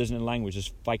 But there's in a language,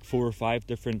 there's like 4 or 5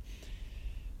 different,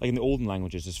 like in the olden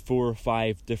languages, there's 4 or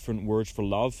 5 different words for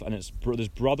love, and there's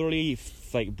brotherly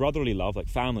love, like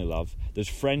family love, there's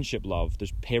friendship love,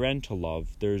 there's parental love,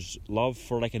 there's love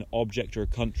for like an object or a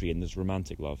country, and there's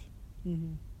romantic love.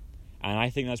 Mm-hmm. And I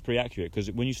think that's pretty accurate, because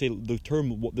when you say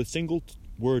the single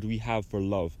word we have for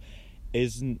love I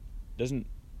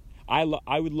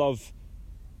would love,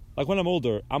 like when I'm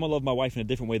older, I'm gonna love my wife in a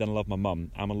different way than I love my mum.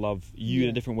 I'm gonna love you in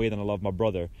a different way than I love my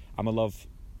brother. I'm gonna love,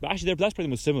 but actually that's probably the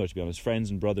most similar, to be honest,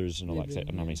 friends and brothers and all that. I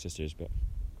don't have any sisters, but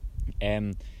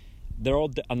they're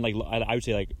all, and like I would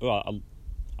say, like, I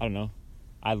don't know,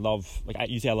 I love, like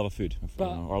you say I love a food,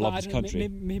 or I love this country.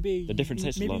 Maybe the different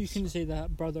types of loves. Maybe you can say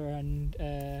that brother and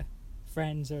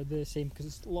friends are the same,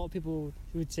 because a lot of people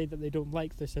would say that they don't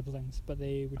like their siblings, but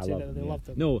they would say that they love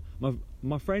them. No,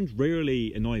 my friends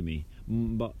rarely annoy me,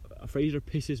 but Fraser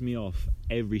pisses me off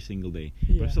every single day,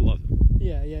 but I still love him.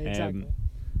 Yeah, exactly.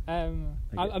 I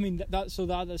mean that. So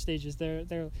the other stages,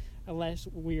 they're less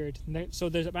weird. So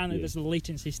there's there's a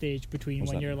latency stage between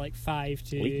when you're like 5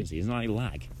 to latency. Isn't that like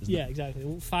lag?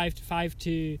 Exactly. 5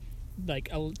 to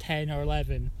like 10 or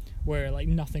 11. Where like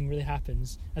nothing really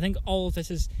happens. I think all of this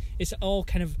it's all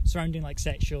kind of surrounding like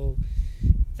sexual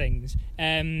things.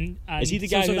 And is he the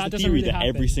guy who has the theory really that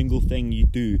happen. Every single thing you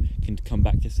do can come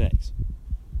back to sex?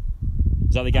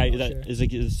 Is that the guy that is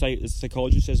like a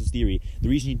psychologist says this theory? The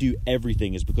reason you do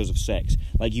everything is because of sex.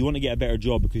 Like you want to get a better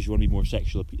job because you want to be more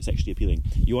sexually appealing.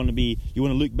 You want to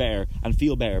look better and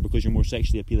feel better because you're more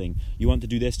sexually appealing. You want to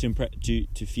do this to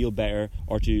feel better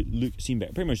or to seem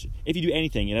better. Pretty much, if you do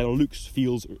anything, it either looks,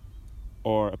 feels,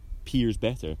 or appears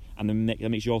better, and then that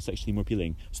makes you all sexually more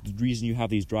appealing. So the reason you have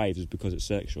these drives is because it's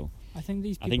sexual. I think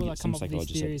these people that come up with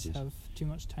these theories have too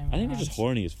much time. I think they're just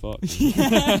horny as fuck.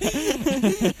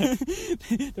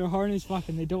 They're horny as fuck,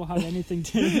 and they don't have anything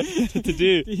to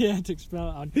do. Yeah, to expel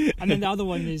it on. And then the other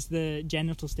one is the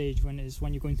genital stage, when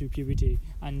you're going through puberty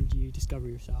and you discover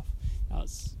yourself.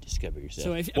 Discover yourself.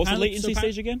 So what's the latency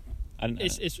stage again?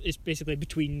 It's basically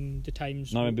between the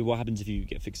times. No, maybe what happens if you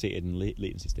get fixated in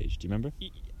latency stage? Do you remember?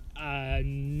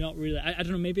 Not really. I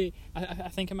don't know. Maybe I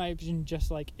think it might have been just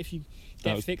like if you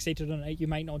get fixated on it, you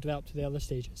might not develop to the other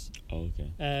stages. Oh,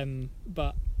 okay.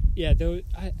 But yeah,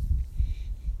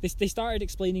 they started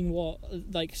explaining what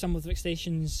like some of the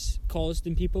fixations caused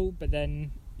in people, but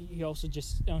then he also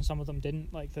just some of them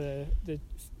didn't, like the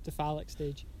phallic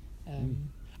stage.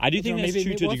 I do think that's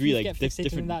true to a what if degree. you Like get fixated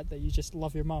different. in that you just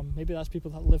love your mum. Maybe that's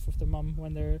people that live with their mum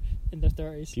when they're in their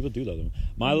 30s. People do love them.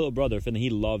 My little brother Finn, he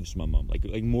loves my mum,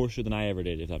 like more so than I ever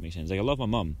did, if that makes sense. Like I love my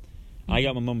mum. I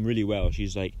got my mum really well.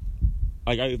 She's like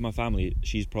out of my family,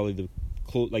 she's probably the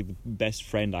the best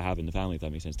friend I have in the family, if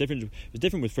that makes sense. It's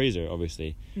different with Fraser,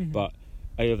 obviously, but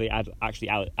out of the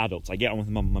adults, I get on with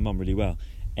my mum really well,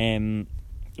 and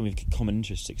we've common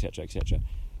interests, etc., etc.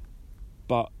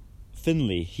 But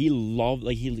Finley, he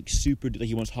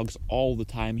wants hugs all the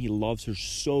time. He loves her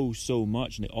so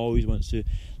much, and he always wants to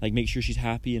like make sure she's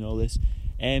happy and all this.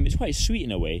 It's quite sweet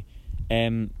in a way.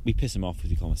 We piss him off because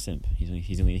we call him a simp.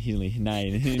 He's only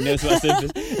 9. He knows what a simp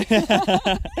is.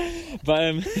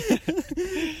 But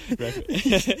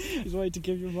he's wanting to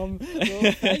give your mum a little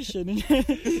affection.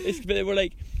 But we're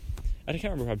like, I can't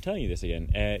remember if I'm telling you this again.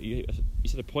 You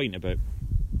said a point about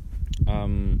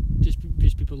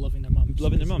just people loving their mums.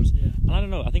 Loving their mums. Yeah. And I don't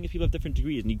know. I think if people have different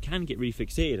degrees, and you can get really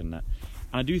fixated on that.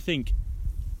 And I do think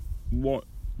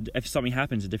if something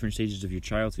happens at different stages of your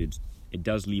childhood, it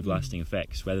does leave lasting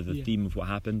effects, whether the theme of what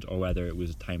happened or whether it was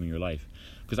a time in your life.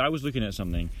 Because I was looking at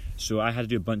something, so I had to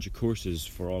do a bunch of courses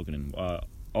for Ogden.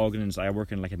 Ogden's, I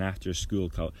work in like an after school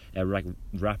called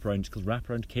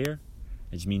wraparound care.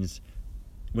 It just means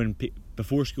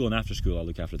before school and after school I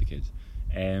look after the kids.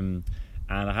 And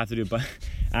I have to do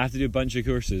a bunch of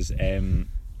courses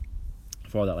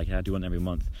for that. Like I had to do one every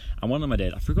month. And one of them I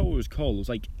did, I forgot what it was called.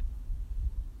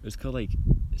 It was called like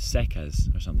secas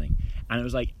or something, and it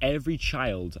was like every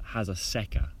child has a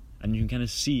seca, and you can kind of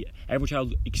see every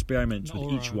child experiments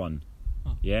with each one.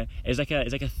 Oh. Yeah, it's like a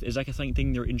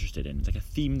thing they're interested in. It's like a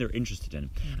theme they're interested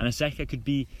in, and a seca could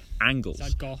be angles. Is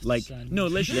that goths like and... no,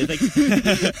 literally like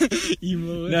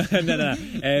emo.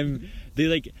 No. They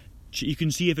like. You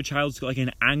can see if a child's got like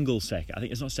an angle seca. I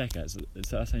think it's not seca.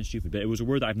 That sounds stupid, but it was a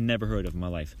word that I've never heard of in my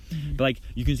life. But like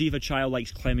you can see if a child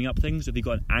likes climbing up things, if they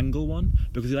got an angle one,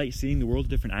 because they like seeing the world at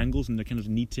different angles, and they kind of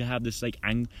need to have this like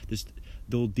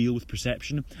they'll deal with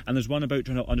perception. And there's one about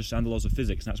trying to understand the laws of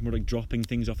physics, and that's more like dropping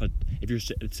things off if you're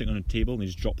sitting on a table and they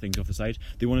just drop things off the side,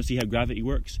 they want to see how gravity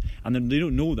works, and then they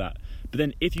don't know that. But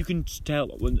then if you can tell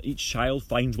when each child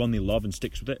finds one they love and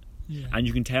sticks with it, and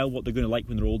you can tell what they're going to like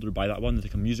when they're older by that one. There's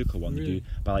like a musical one they do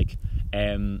by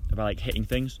like hitting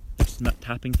things,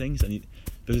 tapping things, and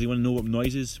because they want to know what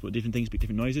noises, what different things make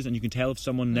different noises, and you can tell if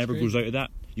someone never goes out of that.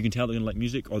 You can tell they're going to like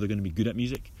music, or they're going to be good at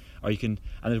music, or you can.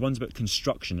 And there's ones about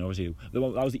construction. Obviously, that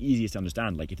was the easiest to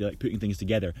understand. Like if they like putting things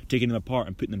together, taking them apart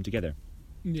and putting them together.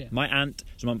 Yeah. My aunt,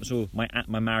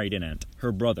 my married-in aunt,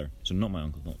 her brother, so not my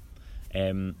uncle.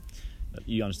 No.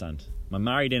 You understand? My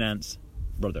married-in aunt's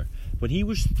brother, when he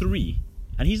was 3,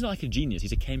 and he's not like a genius,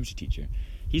 he's a chemistry teacher,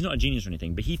 he's not a genius or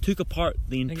anything, but he took apart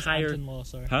the entire... I think it's aunt-in-law,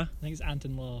 sorry. Huh? I think it's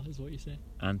aunt-in-law is what you say.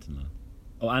 Aunt-in-law.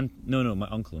 Oh, no, my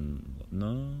uncle-in-law.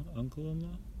 No,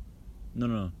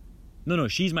 uncle-in-law? No,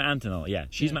 she's my aunt-in-law, yeah,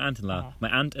 she's my aunt-in-law, my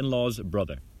aunt-in-law's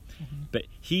brother. But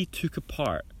he took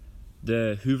apart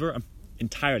the Hoover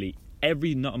entirely,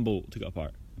 every nut and bolt, took it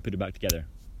apart and put it back together,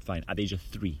 fine, at the age of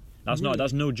 3. That's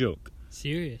no joke.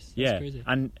 Serious? That's crazy.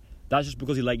 And that's just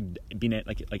because he liked being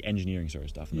like engineering sort of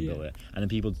stuff and built it. And then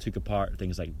people took apart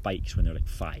things like bikes when they're like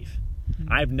 5.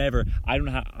 I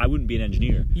wouldn't be an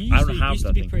engineer. I don't have that thing. You used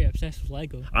to be pretty obsessed with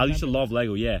Lego. I used to love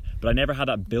Lego, yeah, but I never had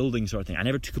that building sort of thing. I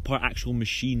never took apart actual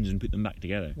machines and put them back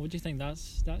together. What do you think that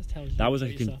tells you? That was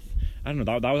like I don't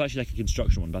know. That was actually like a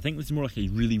construction one, but I think this is more like a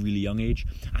really, really young age.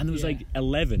 And there was like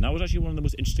 11. That was actually one of the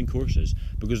most interesting courses,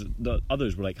 because the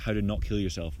others were like how to not kill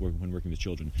yourself when working with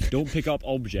children. Don't pick up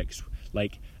objects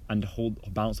and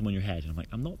balance them on your head. And I'm like,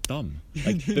 I'm not dumb.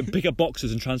 Like pick up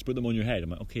boxes and transport them on your head.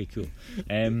 I'm like, okay, cool.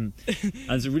 And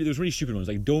there's really stupid ones,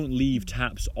 like don't leave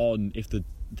taps on if the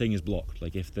thing is blocked,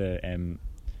 like if the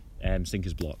sink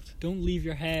is blocked. Don't leave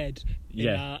your head in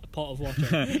a pot of water.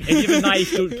 If you have a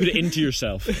knife, don't put it into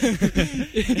yourself.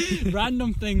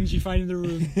 Random things you find in the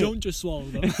room, don't just swallow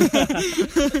them.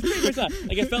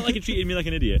 Like I felt like it treated me like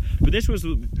an idiot, but this was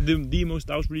the most.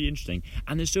 That was really interesting,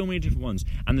 and there's so many different ones.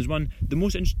 And there's one, the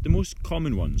most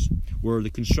common ones were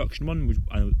the construction one, which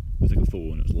was like a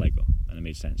photo and it was Lego, and it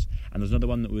made sense. And there's another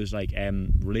one that was like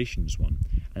relations one,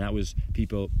 and that was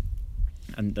people.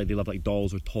 And they love like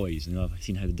dolls or toys, and I've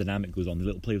seen how the dynamic goes on. They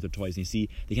little play with their toys, and you see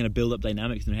they kind of build up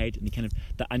dynamics in their head, and they kind of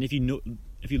and if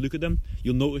you look at them,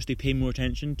 you'll notice they pay more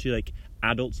attention to like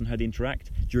adults and how they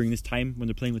interact during this time when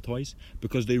they're playing with toys,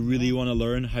 because they really want to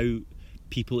learn how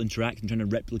people interact and trying to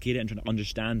replicate it and trying to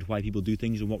understand why people do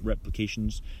things and what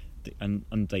replications and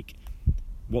like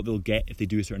what they'll get if they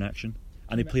do a certain action,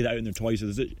 and they play that out in their toys.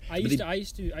 I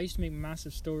used to make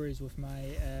massive stories with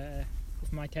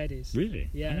my teddies. Really?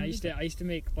 Yeah, and I used to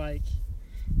make like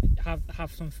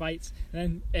have some fights.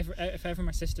 And then if ever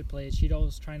my sister played, she'd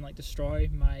always try and like destroy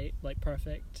my like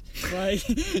perfect like.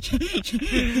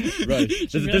 Right.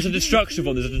 There's a destructive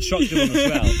one. There's a destructive one as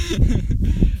well.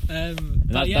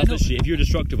 If you're a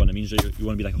destructive one, it means that you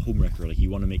want to be like a homewrecker. Like you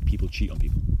want to make people cheat on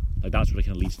people. Like that's what it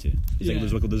kind of leads to. It's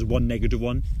like there's one negative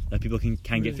one that people can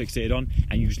get fixated on,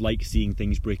 and you just like seeing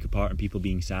things break apart and people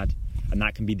being sad, and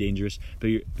that can be dangerous.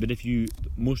 But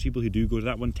most people who do go to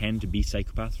that one tend to be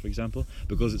psychopaths, for example,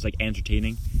 because it's like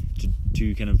entertaining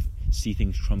to kind of see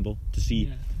things crumble, to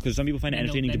see, because some people find it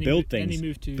entertaining to build things. Then they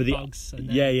move to bugs.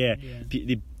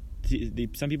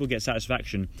 Some people get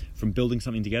satisfaction from building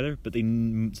something together, but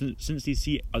since they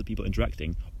see other people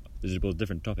interacting, this is a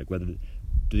different topic. Whether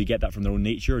do they get that from their own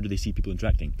nature, or do they see people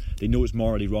interacting? They know it's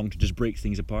morally wrong to just break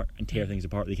things apart and tear things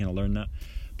apart. They kind of learn that.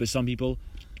 But some people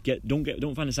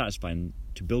don't find it satisfying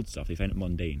to build stuff. They find it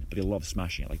mundane, but they love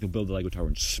smashing it. Like they'll build a Lego tower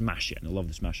and smash it, and they love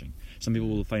the smashing. Some people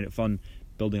will find it fun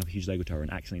building up a huge Lego tower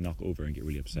and accidentally knock it over and get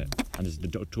really upset. And there's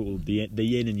the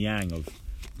yin and yang of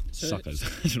suckers.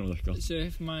 I don't know what they're called. So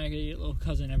if my little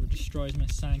cousin ever destroys my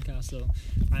sandcastle,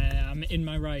 I'm in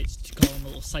my rights to call him a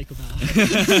little psychopath.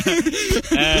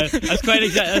 That's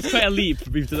quite a leap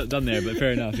we've done there, but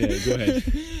fair enough. Yeah, go ahead.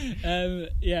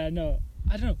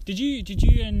 I don't know. Did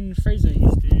you and Fraser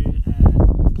used to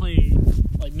play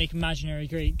like make imaginary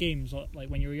great games like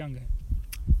when you were younger?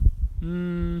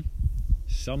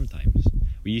 Sometimes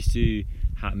we used to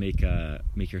make our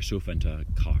sofa into a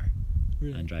car.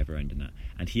 Really? And drive around in that.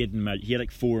 And he had like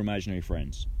 4 imaginary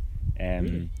friends.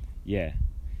 Really? Yeah.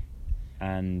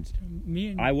 And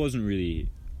I wasn't really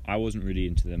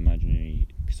into the imaginary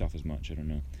stuff as much. I don't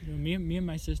know. Me and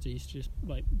my sister used to just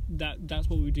like that's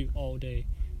what we do all day.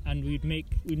 And we'd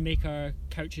make our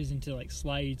couches into like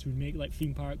slides. We'd make like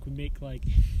theme park. We'd make like.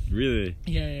 Really?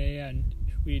 Yeah. And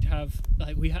we'd have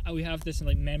like we have this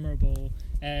like memorable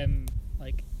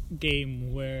like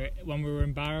game where when we were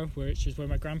in Barrow, which is where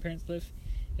my grandparents live,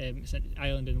 it's an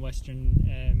island in the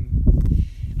Western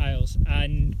Isles,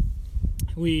 and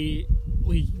we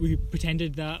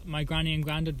pretended that my granny and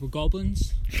granddad were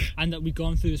goblins, and that we'd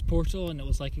gone through this portal and it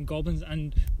was like in goblins,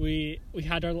 and we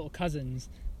had our little cousins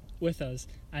with us,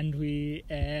 and we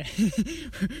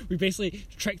basically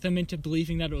tricked them into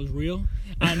believing that it was real,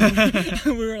 and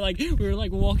we were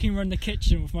like walking around the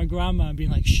kitchen with my grandma and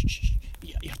being like, shh.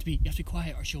 You have to be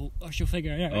quiet, or she'll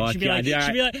figure it out. Oh, she'd be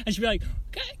like,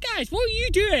 guys, what are you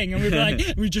doing? And we'd be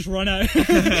like, we just run out.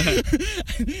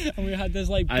 And we had this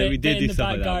like bit, we did do in the stuff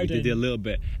back like that. garden. We did a little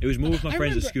bit. It was more with my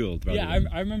friends at school.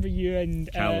 I remember you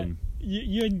and Callum.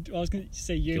 You and I was going to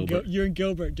say you and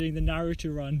Gilbert doing the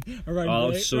Naruto run around. Oh,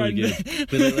 that was so good.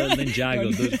 The little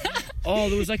Ninjago.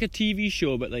 There was like a TV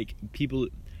show, but like people.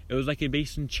 It was like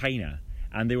based in China,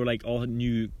 and they were like all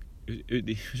new.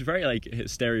 It was a very like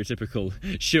stereotypical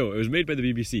show. It was made by the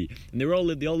BBC, and they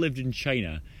all lived in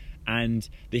China, and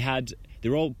they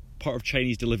were all part of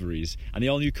Chinese deliveries, and they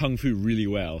all knew kung fu really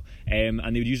well, and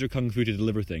they would use their kung fu to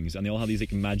deliver things, and they all had these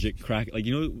like magic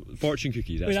fortune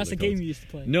cookies. Wait, that's a game you used to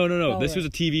play? No. This was a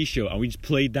TV show, and we just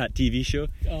played that TV show.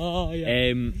 Oh yeah.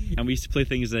 And we used to play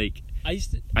things like. I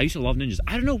used to love ninjas.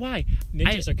 I don't know why.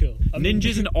 Ninjas are cool.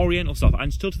 Ninjas and Oriental stuff,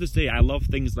 and still to this day, I love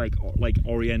things like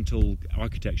Oriental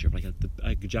architecture, like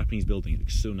a Japanese building. It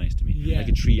looks so nice to me. Yeah. Like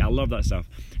a tree. I love that stuff.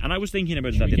 And I was thinking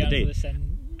about that the other day.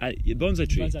 Bonsai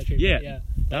tree. Bonsai tree. Yeah.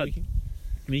 You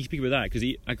can speak about that because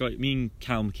me and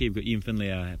Cal McCabe got Ian Finlay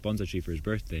a bonsai tree for his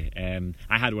birthday.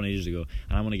 I had one ages ago,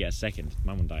 and I want to get a second.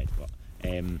 My one died, but.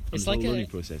 It's like a learning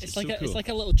process. It's so cool. It's like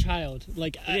a little child.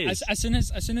 Like as soon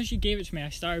as you gave it to me, I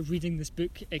started reading this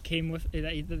book. It came with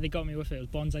that they got me with it. It was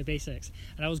Bonsai Basics,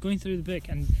 and I was going through the book,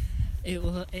 and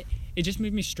it just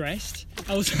made me stressed.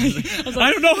 I was like,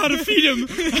 I don't know how to feed him.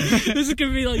 This is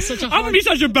gonna be like such a. I'm gonna be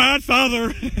such a bad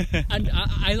father. And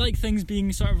I like things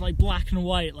being sort of like black and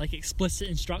white, like explicit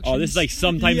instructions. Oh, this is like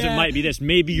sometimes it might be this.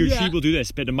 Maybe your tree will do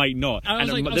this, but it might not.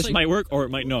 This might work or it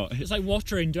might not. It's like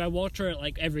watering. Do I water it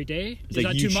like every day? Is that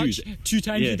like too much? 2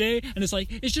 times a day? And it's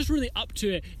like it's just really up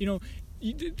to it. You know.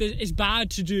 It's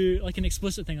bad to do like an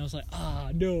explicit thing. I was like,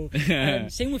 no.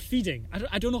 Same with feeding.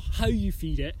 I don't know how you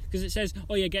feed it because it says,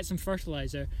 get some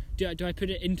fertilizer. Do I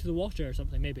put it into the water or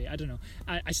something? Maybe I don't know.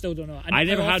 I still don't know. I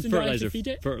never had fertilizer. Feed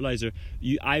it? Fertilizer.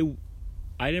 I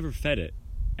never fed it.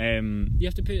 You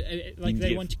have to put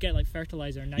they want to get like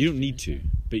fertilizer. And you don't need to,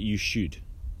 but you should.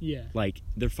 Yeah. Like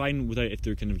they're fine without if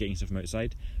they're kind of getting stuff from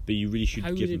outside, but you really should. How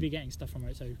give would they them. be getting stuff from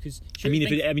outside? Because if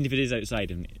it is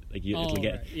outside and like it'll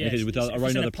get right. Yeah, if it's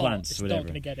around other plants, it's whatever. Not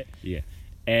going to get it. Yeah.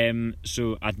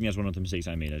 So I think that's one of the mistakes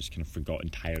I made. I just kind of forgot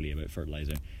entirely about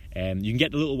fertilizer. You can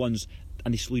get the little ones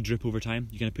and they slowly drip over time.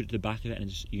 You kind of put it to the back of it, and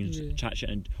you can Really? attach it,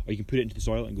 or you can put it into the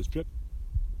soil and it goes drip.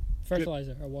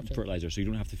 Fertilizer or water? Fertilizer, so you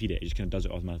don't have to feed it. It just kind of does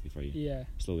it automatically for you, Yeah.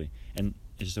 slowly, and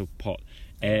it's just a pot.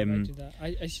 I do that.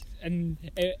 And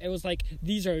it was like,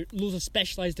 these are loads of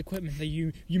specialised equipment that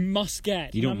you must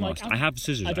get. You And don't I'm must. like, I have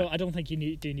scissors. I don't think you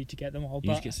need to get them all. You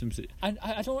need But to get some.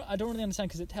 I don't really understand,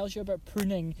 because it tells you about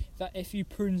pruning, that if you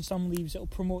prune some leaves, it'll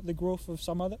promote the growth of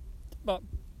some other. But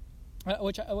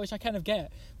which I kind of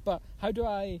get. But how do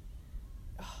I?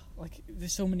 Like,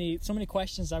 there's so many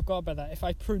questions I've got about that. If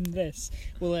I prune this,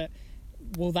 will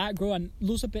that grow? And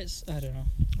loads of bits, I don't know.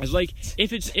 It's like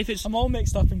if it's I'm all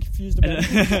mixed up and confused about it.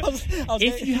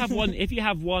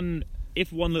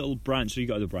 if one little branch, so you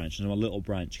got the branch, and one little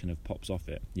branch kind of pops off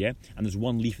it, yeah, and there's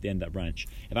one leaf at the end of that branch.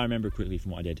 If I remember quickly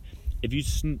from what I did, if you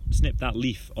snip that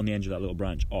leaf on the end of that little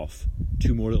branch off,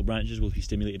 2 more little branches will be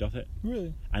stimulated off it,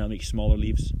 Really? and it'll make smaller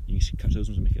leaves. You can cut those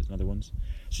ones and make it another ones.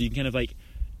 So you can kind of like,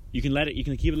 you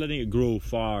can keep letting it grow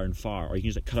far and far, or you can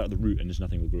just like cut out the root and just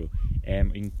nothing will grow. So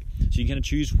you can kind of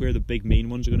choose where the big main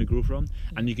ones are going to grow from,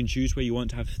 and you can choose where you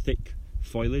want to have thick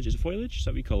foliage. Is it foliage? Is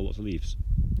that what we call lots of leaves?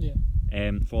 Yeah.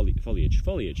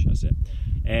 Foliage. That's it.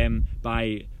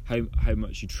 By how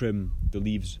much you trim the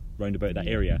leaves round about that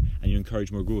area, and you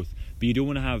encourage more growth. But you don't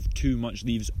want to have too much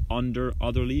leaves under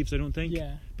other leaves, I don't think.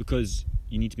 Yeah. Because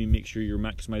you need to make sure you're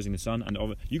maximising the sun, and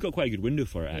you've got quite a good window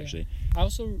for it, actually. I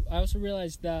also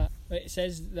realised that it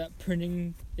says that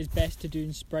pruning is best to do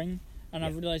in spring, and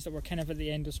I've realised that we're kind of at the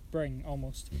end of spring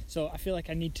almost. So I feel like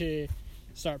I need to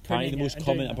start pruning.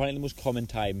 Apparently the most common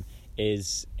time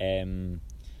is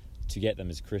to get them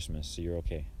is Christmas, so you're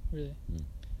okay. Really?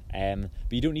 But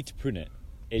you don't need to prune it.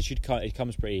 It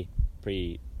comes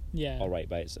pretty all right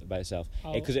by itself,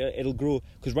 because it'll grow.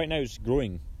 Because right now it's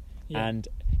growing, and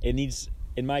it needs,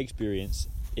 in my experience,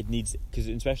 because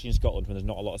especially in Scotland when there's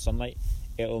not a lot of sunlight,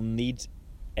 it'll need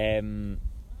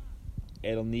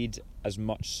as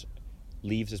much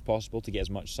leaves as possible to get as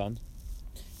much sun.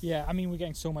 Yeah, I mean, we're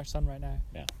getting so much sun right now.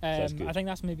 Yeah, so that's good. I think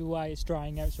that's maybe why it's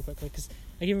drying out so quickly, because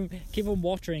I keep on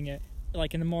watering it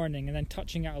like in the morning and then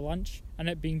touching it at lunch and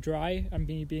it being dry and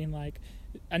being like,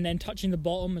 and then touching the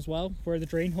bottom as well where the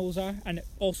drain holes are and it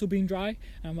also being dry,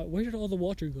 and I'm like, where did all the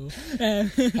water go?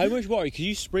 How much water could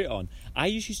you spray it on? I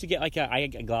used to get I get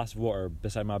a glass of water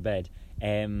beside my bed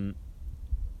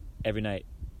every night,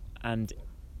 and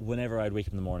whenever I'd wake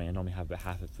up in the morning I normally have about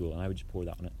half it full, and I would just pour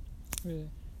that on it. Really?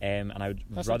 And I would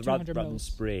That's rather like than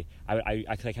spray, I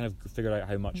kind of figured out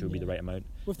how much it would be the right amount.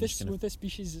 With this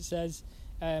species, it says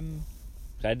I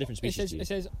had different species. It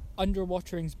says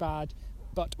underwatering's bad,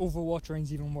 but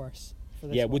overwatering's even worse. For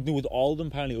this with all of them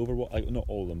apparently not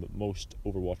all of them, but most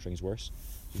overwatering's worse.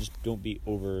 So just don't be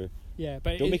over. Yeah,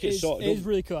 but don't make it it is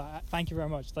really cool. Thank you very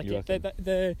much. Like You're welcome.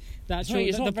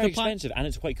 It's not very expensive, and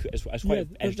it's quite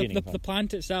entertaining. The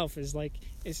plant itself is like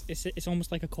it's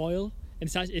almost like a coil. And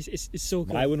it's so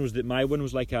cool. My one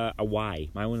was like a Y.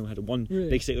 My one had one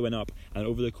big stick that went up, and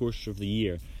over the course of the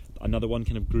year, another one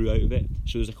kind of grew out of it.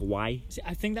 So it was like a Y. See,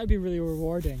 I think that would be really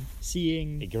rewarding,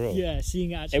 seeing it grow. Yeah, seeing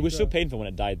it actually. It was so painful when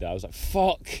it died though. I was like,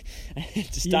 fuck.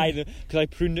 It just died because I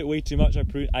pruned it way too much. I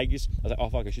was like, oh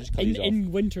fuck, I should just cut these off.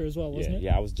 In winter as well, wasn't it?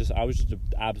 Yeah, I was just an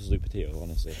absolute potato,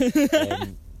 honestly.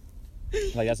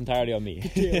 Like, that's entirely on me.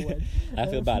 I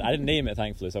feel bad. I didn't name it,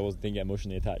 thankfully, so I didn't get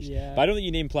emotionally attached. Yeah. But I don't think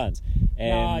you name plants.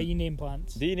 Nah, you name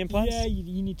plants. Do you name plants? Yeah,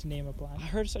 you need to name a plant. I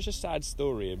heard such a sad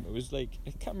story. It was like,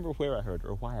 I can't remember where I heard it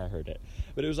or why I heard it,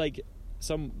 but it was like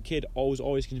some kid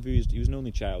always confused. He was an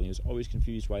only child, and he was always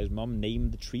confused why his mum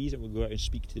named the trees that would go out and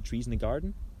speak to the trees in the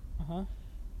garden.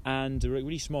 And they were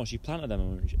really small. She planted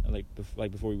them like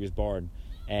before he was born.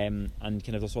 And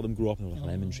kind of saw them grow up, and like a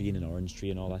lemon tree and an orange tree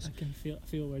and all that. I can feel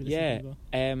where this is going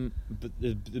to go. But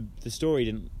the story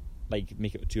didn't like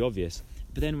make it too obvious.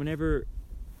 But then whenever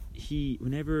she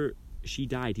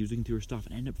died, he was looking through her stuff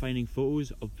and ended up finding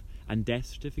photos of and death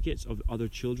certificates of other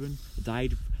children that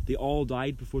died. They all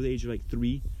died before the age of like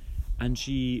 3, and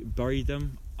she buried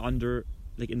them under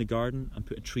in the garden and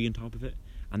put a tree on top of it.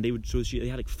 And they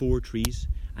had like 4 trees,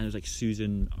 and it was like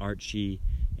Susan, Archie,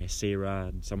 Sarah,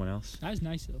 and someone else. That is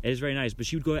nice though. It is very nice, but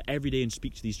she would go out every day and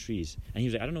speak to these trees. And he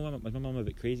was like, I don't know, my mum a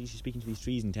bit crazy. She's speaking to these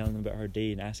trees and telling them about her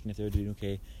day and asking if they're doing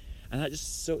okay. And that's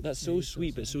so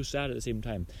sweet, but so sad at the same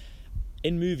time.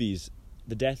 In movies,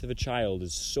 the death of a child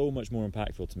is so much more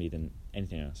impactful to me than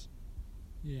anything else.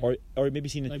 Yeah. Or maybe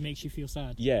seeing like makes you feel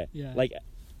sad. Yeah. Like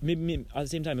maybe at the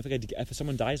same time, if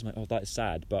someone dies, I'm like, oh, that is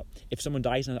sad. But if someone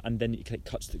dies and then it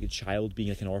cuts to the child being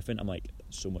like an orphan, I'm like,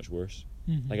 that's so much worse.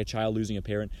 Like a child losing a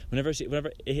parent. Whenever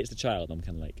it hits the child, I'm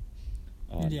kind of like,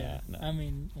 oh, yeah. nah. I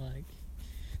mean, like,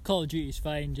 Call of Duty's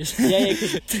fine. Just Yeah,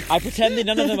 because I pretend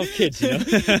none of them have kids, you know.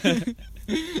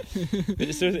 But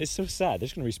it's so sad. They're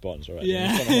just gonna respawn, right?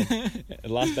 Yeah.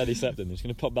 The last bed he slept in, they're just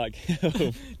gonna pop back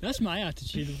home. That's my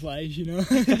attitude of life, you know.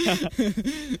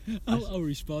 I'll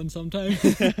respawn sometime.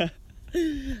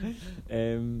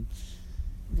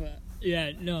 But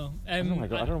yeah, no. I don't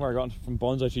know where I got from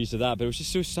bonsai trees to that, but it was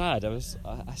just so sad. I was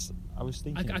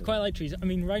thinking. I quite like trees. I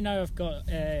mean, right now I've got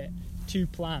 2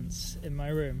 plants in my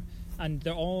room, and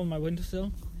they're all on my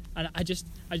windowsill. And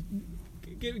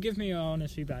give me your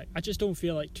honest feedback. I just don't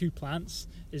feel like 2 plants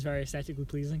is very aesthetically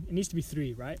pleasing. It needs to be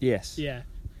 3, right? Yes. Yeah.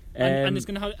 And it's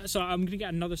gonna have. So I'm gonna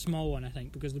get another small one, I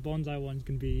think, because the bonsai one's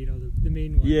gonna be, the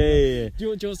main one. Yeah. Do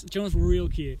you know what's real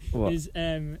cute? What? Is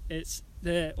it's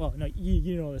the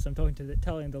you know this. I'm telling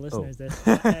the listeners this.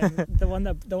 The one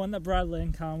that Bradley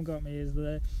and Cam got me is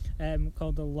the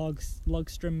called the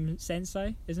Logstrom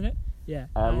Sensei, isn't it? Yeah.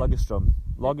 Logostrum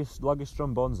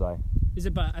bonsai. Is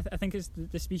it? But I think it's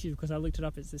the species, because I looked it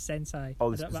up. It's the Sensei.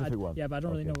 Oh, the specific one. Yeah, but I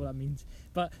don't really know what that means.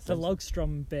 But the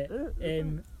Logstrom bit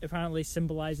apparently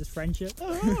symbolises friendship.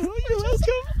 Oh, you're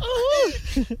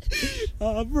welcome.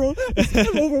 Oh, bro,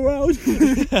 I'm overwhelmed.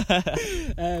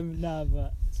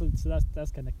 But so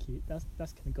that's kind of cute. That's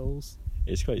kind of goals.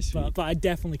 It's quite sweet. But I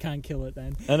definitely can't kill it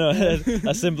then. I know,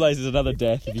 that symbolises another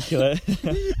death if you kill it.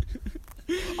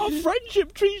 Our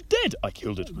friendship tree's dead. I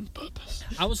killed it on purpose.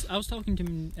 I was talking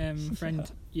to a friend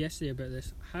yesterday about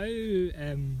this. How do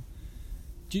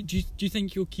you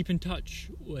think you'll keep in touch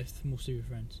with most of your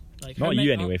friends? Like, not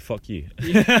you anyway. Fuck you.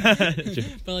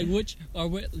 But like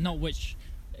not which,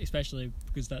 especially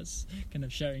because that's kind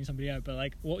of shouting somebody out. But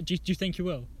like, what do you think you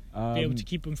will be able to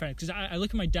keep them friends? Because I look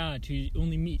at my dad, who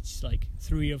only meets like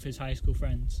 3 of his high school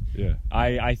friends. Yeah,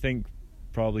 I think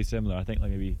probably similar. I think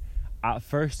like maybe at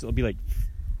first it'll be like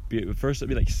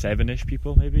 7-ish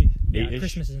people, maybe 8-ish.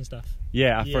 Christmases and stuff.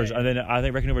 Yeah, at first, and then I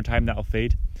reckon over time that'll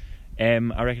fade.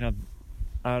 I reckon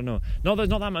I don't know. Not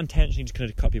that I'm intentionally just going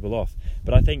to cut people off,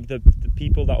 but I think the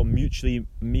people that will mutually,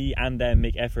 me and them,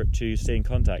 make effort to stay in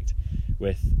contact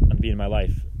with and be in my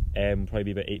life, probably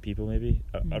be about 8 people maybe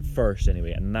at first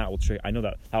anyway, and that will I know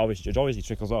that obviously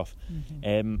trickles off.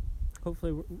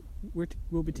 Hopefully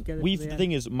we'll be together. The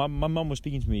thing is, my mum was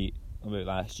speaking to me about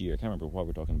last year. I can't remember what we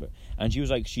were talking about, and she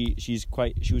was like, she's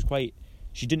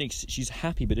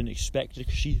happy but didn't expect it,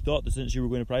 because she thought that since you were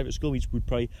going to private school,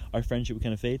 our friendship would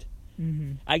kind of fade.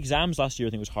 Exams last year I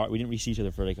think was hard. We didn't really see each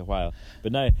other for like a while,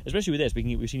 but now, especially with this,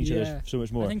 we've seen each other so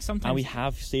much more. I think sometimes, and we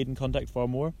have stayed in contact far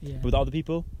more. But with other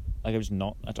people, like I was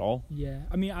not at all. Yeah,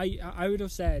 I mean, I would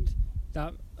have said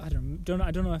that. I don't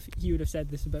know if he would have said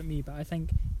this about me, but I think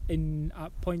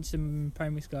at points in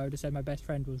primary school I would have said my best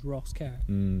friend was Ross Kerr.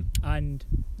 And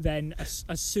then as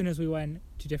soon as we went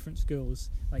to different schools,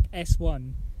 like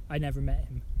S1, I never met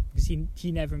him, because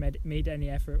he never made any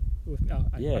effort with me.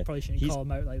 I probably shouldn't call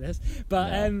him out like this,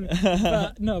 but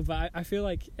I feel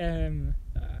like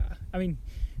I mean,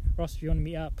 Ross, if you want to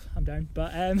meet up, I'm down,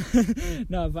 but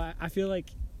but I feel like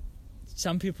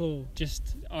some people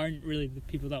just aren't really the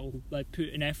people that will like put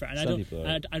in effort, and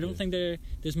I don't think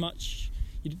there's much.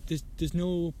 There's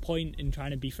no point in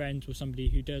trying to be friends with somebody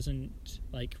who doesn't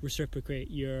like reciprocate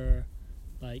your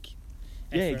like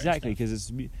effort. Yeah, exactly,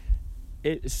 because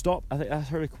stop. I think I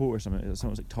heard a quote or something.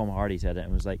 Someone was like Tom Hardy said it,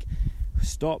 and was like,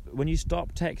 when you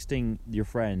stop texting your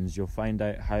friends, you'll find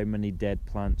out how many dead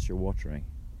plants you're watering.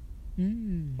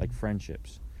 Like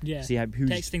friendships. Yeah. See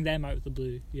texting them out of the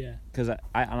blue. Yeah. Because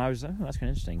I was like, that's kind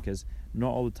of interesting, because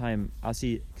not all the time I'll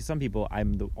see, because some people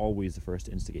I'm always the first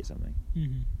to instigate something.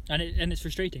 And it's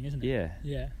frustrating, isn't it? Yeah.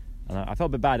 Yeah. And I felt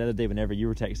a bit bad the other day whenever you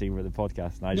were texting for the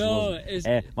podcast, and I just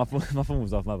my phone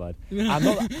was off. My bad.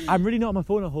 I'm really not on my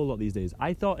phone a whole lot these days.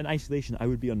 I thought in isolation I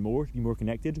would be on more to be more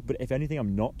connected, but if anything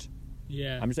I'm not.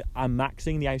 Yeah. I'm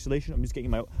maxing the isolation. I'm just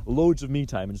getting my loads of me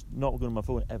time and just not going on my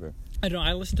phone ever. I don't know.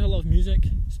 I listen to a lot of music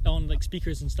on like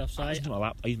speakers and stuff. So I use my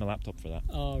laptop for that.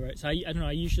 Oh right. So I don't know.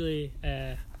 I usually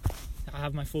I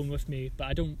have my phone with me, but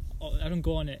I don't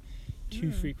go on it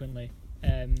too frequently.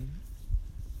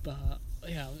 But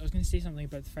yeah, I was going to say something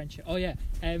about the friendship. Oh yeah.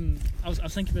 I was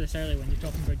thinking about this earlier when you're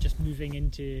talking about just moving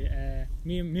into.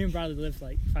 Me and Bradley live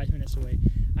like 5 minutes away.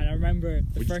 And I remember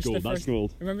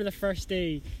the first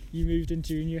day you moved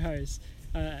into your new house.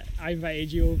 I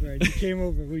invited you over, and you came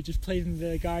over. We just played in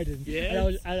the garden.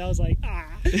 Yes. And I was like,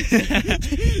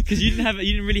 because you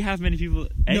didn't really have many people.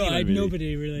 No, I had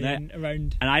nobody really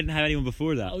around, and I didn't have anyone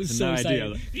before that. I was so excited.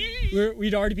 I do. Like,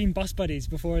 we'd already been bus buddies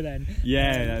before then.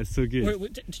 Yeah, that's so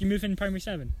good. Did you move in primary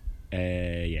 7?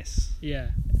 Yes.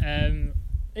 Yeah. No.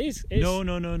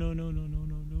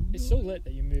 It's so lit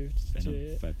that you moved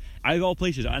to. Out of all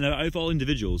places, and out of all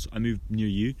individuals, I moved near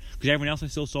you because everyone else I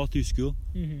still saw through school,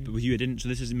 but with you I didn't. So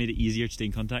this has made it easier to stay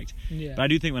in contact. Yeah. But I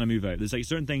do think when I move out, there's like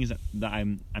certain things that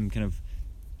I'm kind of,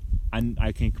 and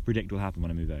I can predict will happen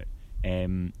when I move out.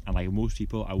 And like most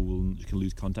people, I can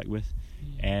lose contact with.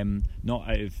 Not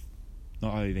out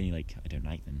of any like I don't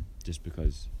like them, just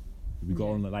because we got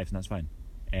on with life and that's fine.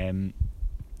 And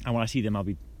when I see them,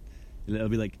 it'll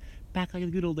be like back like the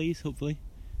good old days, hopefully.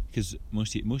 Because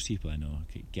most people I know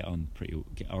get on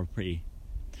pretty.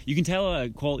 You can tell a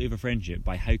quality of a friendship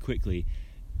by how quickly,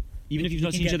 even if you've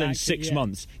not seen each other in 6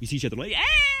 months, you see each other like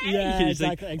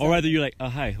exactly. Or whether you're like, oh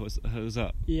hi, how's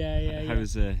up? How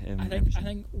was I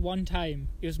think one time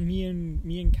it was me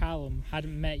and Callum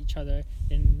hadn't met each other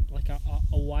in like a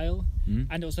while,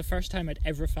 and it was the first time I'd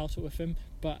ever felt it with him.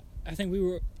 But I think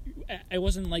it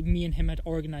wasn't like me and him had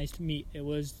organised to meet. It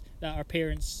was that our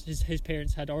parents, his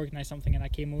parents had organised something, and I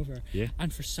came over. Yeah.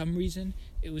 And for some reason,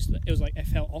 it was like it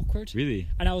felt awkward. Really.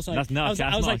 And I was like, that's not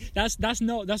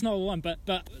that's not one. But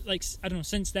like I don't know.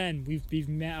 Since then, we've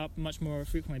met up much more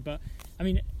frequently. But I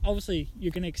mean, obviously,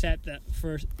 you're gonna accept that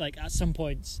for like at some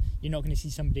points you're not gonna see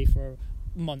somebody for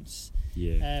months.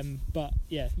 Yeah. But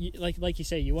yeah, like you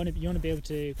say, you want to be able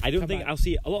to. I don't think I'll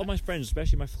see a lot of my friends,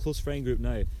 especially my close friend group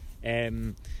now.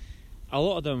 A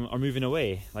lot of them are moving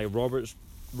away. Like Robert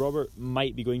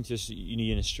might be going to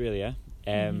uni in Australia.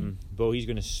 Bo, he's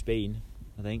going to Spain,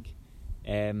 I think.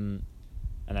 And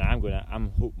then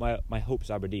my hope's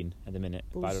Aberdeen at the minute.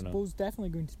 But I don't know. Bo's definitely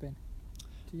going to Spain.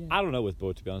 Yeah. I don't know with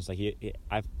Bo, to be honest. Like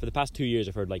for the past 2 years,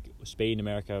 I've heard like Spain,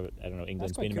 America. I don't know, England,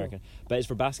 That's Spain, cool. America. But it's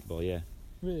for basketball, yeah.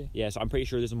 Really? Yeah. So I'm pretty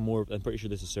sure there's more. I'm pretty sure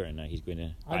this is certain now. He's going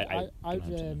to.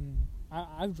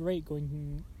 I'd rate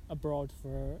going abroad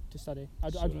to study.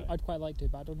 I'd quite like to,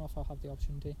 but I don't know if I'll have the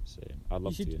opportunity. Same. I'd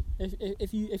love to.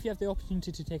 If you have the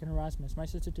opportunity to take an Erasmus, my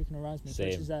sister took an Erasmus,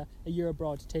 which is a year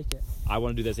abroad, to take it. I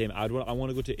want to do the same. I want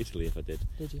to go to Italy if I did.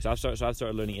 Did you? So I've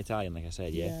started learning Italian, like I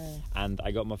said, yeah. And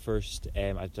I got my first.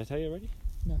 Did I tell you already?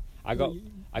 No. I got.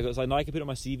 So now I can put it on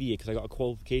my CV because I got a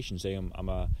qualification saying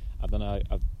I've done a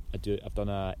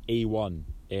A1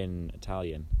 in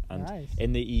Italian, and nice.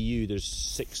 In the EU there's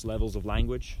 6 levels of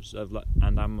language,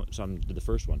 and I'm the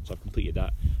first one, so I've completed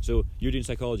that. So you're doing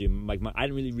psychology, I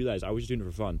didn't really realise, I was just doing it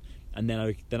for fun, and then I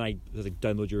was like,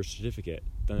 download your certificate,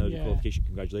 download your qualification,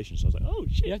 congratulations. So I was like, oh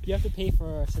shit. You have to pay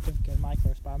for a certificate in my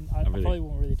course, but I probably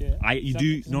won't really do it. You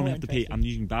do normally have to pay. I'm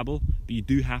using Babbel, but you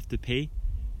do have to pay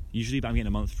usually, but I'm getting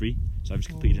a month free, so I've just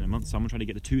completed it in a month. So I'm going to try to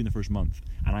get the 2 in the first month,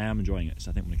 and I am enjoying it,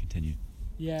 so I think I'm going to continue.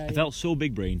 I felt so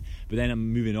big brain, but then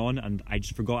I'm moving on, and I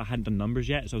just forgot I hadn't done numbers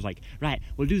yet, so I was like, right,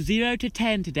 we'll do 0 to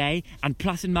 10 today, and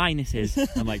plus and minuses.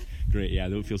 I'm like, great, I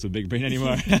don't feel so big brain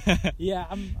anymore. Yeah,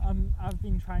 I've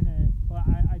been trying to. Well,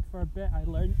 I for a bit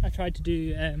I tried to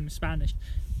do Spanish,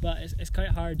 but it's quite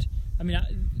hard. I mean,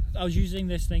 I was using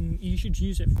this thing. You should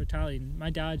use it for Italian. My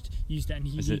dad used it, and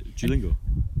Is it Duolingo?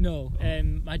 No,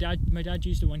 my dad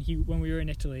used it when we were in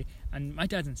Italy, and my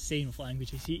dad's insane with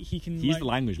languages. He can. He's the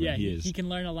language man. He is. He can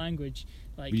learn a language.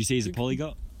 Like. Would you say he's a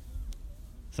polyglot?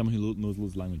 Someone who knows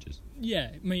loads of languages. Yeah,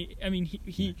 I mean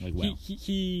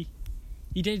he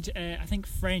did I think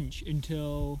French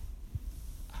until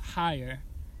higher,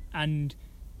 and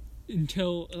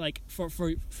until like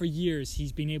for years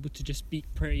he's been able to just speak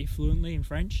pretty fluently in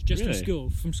French just really?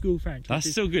 from school French.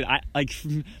 That's so good.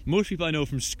 Most people I know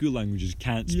from school languages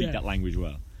can't speak that language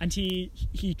well. And he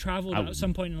travelled at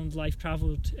some point in his life,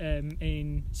 travelled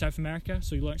in South America,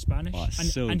 so he learnt Spanish. Oh,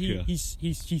 that's cool.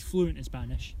 He's fluent in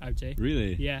Spanish, I would say.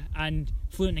 Really? Yeah, and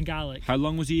fluent in Gaelic. How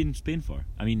long was he in Spain for?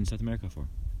 I mean, in South America for?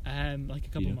 Like a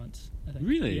couple months, I think.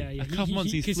 Really? Yeah. A couple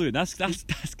months he's fluent. That's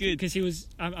good. Because he was.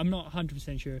 I'm not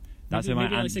 100% sure. That's maybe my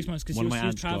aunt, like 6 months because he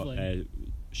was travelling.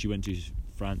 She went to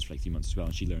France for like 3 months as well,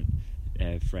 and she learned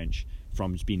French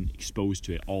from just being exposed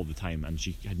to it all the time, and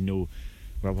she had no.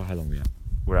 Well, how long are we at?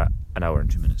 We're at an hour and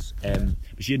 2 minutes. But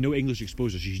she had no English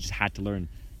exposure, so she just had to learn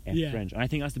French, and I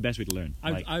think that's the best way to learn.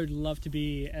 I would love to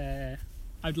be.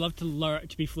 I'd love to learn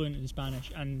to be fluent in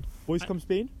Spanish. And boys come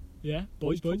Spain. Yeah,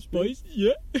 boys.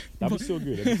 Yeah, that'd be so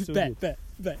good.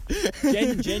 Bet.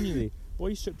 Genuinely,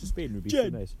 boys trip to Spain would be so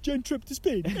nice. Jen trip to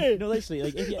Spain. No, literally,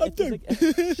 like if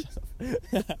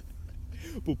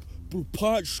Bro,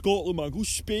 part Scotland, man. Go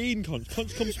Spain, cunt.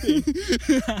 Cunts come Spain.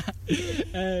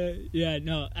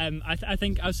 I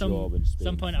think at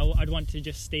some point I'd want to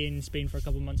just stay in Spain for a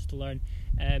couple of months to learn.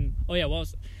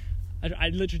 I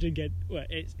literally did get.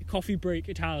 It's Coffee Break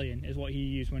Italian is what he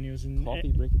used when he was in. Coffee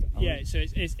Break Italian. Yeah, so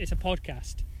it's a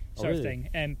podcast sort of thing,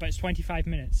 but it's 25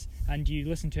 minutes, and you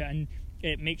listen to it, and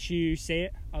it makes you say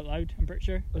it out loud. I'm pretty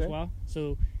sure as well.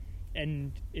 So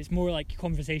and it's more like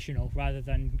conversational rather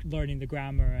than learning the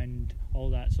grammar and all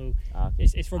that. So Okay.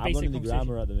 it's for I'm basic learning the conversation.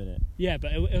 grammar at the minute. Yeah,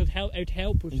 but it would help. It would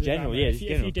help with In the general, grammar yeah, if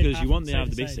general, did because you want to side have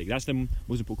the to side. basic. That's the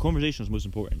most important. Conversation is most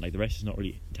important. Like the rest is not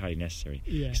really entirely necessary.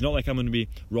 Yeah. It's not like I'm going to be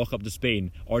rock up to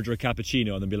Spain, order a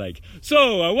cappuccino, and then be like,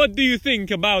 "So, what do you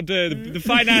think about the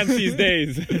finance these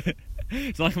days?"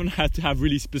 It's not like I'm going to have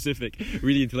really specific,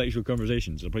 really intellectual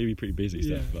conversations. It'll probably be pretty basic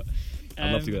stuff, but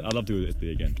I'd love to go. I'd love to go to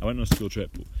Italy again. I went on a school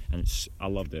trip, and I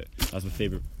loved it. That's one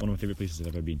of my favorite places I've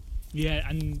ever been. Yeah,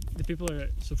 and the people are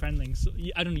so friendly. And so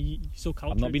I don't know, so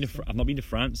cultured. I've not been to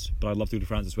France, but I'd love to go to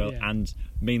France as well, Yeah. and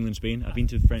mainland Spain. I've been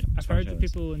to French. I've heard that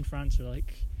people in France are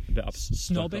like a bit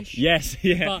snobbish. Yes,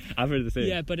 yeah, But- I've heard the same.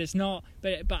 Yeah, but it's not.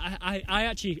 But I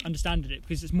actually understand it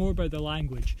because it's more about their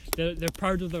language. They're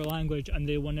proud of their language and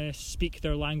they want to speak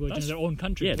their language in their own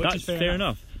country. Yeah, which that's is fair fair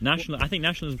enough. enough. I think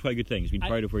nationalism is quite a good thing. It's being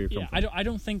proud of where you're from. I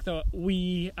don't think that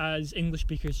we as English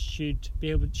speakers should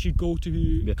go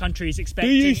to countries expecting.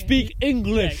 Do you speak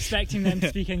English? Yeah, expecting them to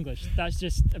speak English. That's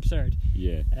just absurd.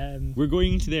 Yeah. We're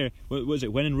going into there. What was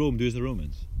it? When in Rome, do as the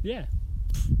Romans. Yeah.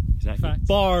 Exactly. Facts.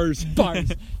 Bars.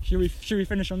 Should we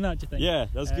finish on that? Do you think? Yeah,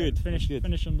 that's good. Finish That's good.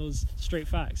 finish on those straight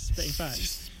facts, spitting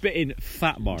facts, Spitting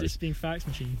fat bars. just being facts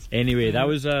machines. Anyway, that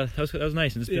was nice,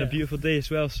 and it's been Yeah. a beautiful day as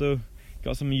well. So,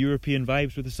 got some European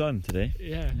vibes with the sun today.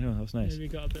 Yeah. You know, that was nice. Maybe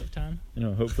got a bit of tan. You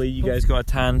know, hopefully you guys got a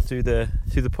tan through the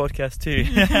podcast too.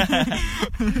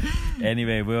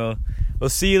 Anyway, we'll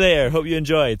see you later. Hope you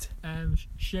enjoyed.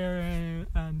 Share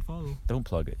and follow. Don't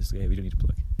plug it. We don't need to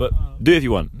plug. But Oh. do it if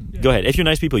you want. Yeah. Go ahead. If you're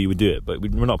nice people, you would do it. But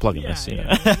we're not plugging Yeah, this. You know?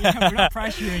 yeah, we're not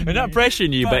pressuring. We're not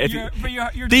pressuring you, but if you're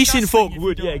decent disgusting folk if you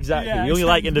would, don't. yeah, exactly. Yeah, We only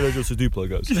like exactly. individuals who do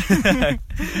plug us.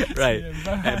 Right.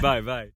 Yeah, bye. Bye.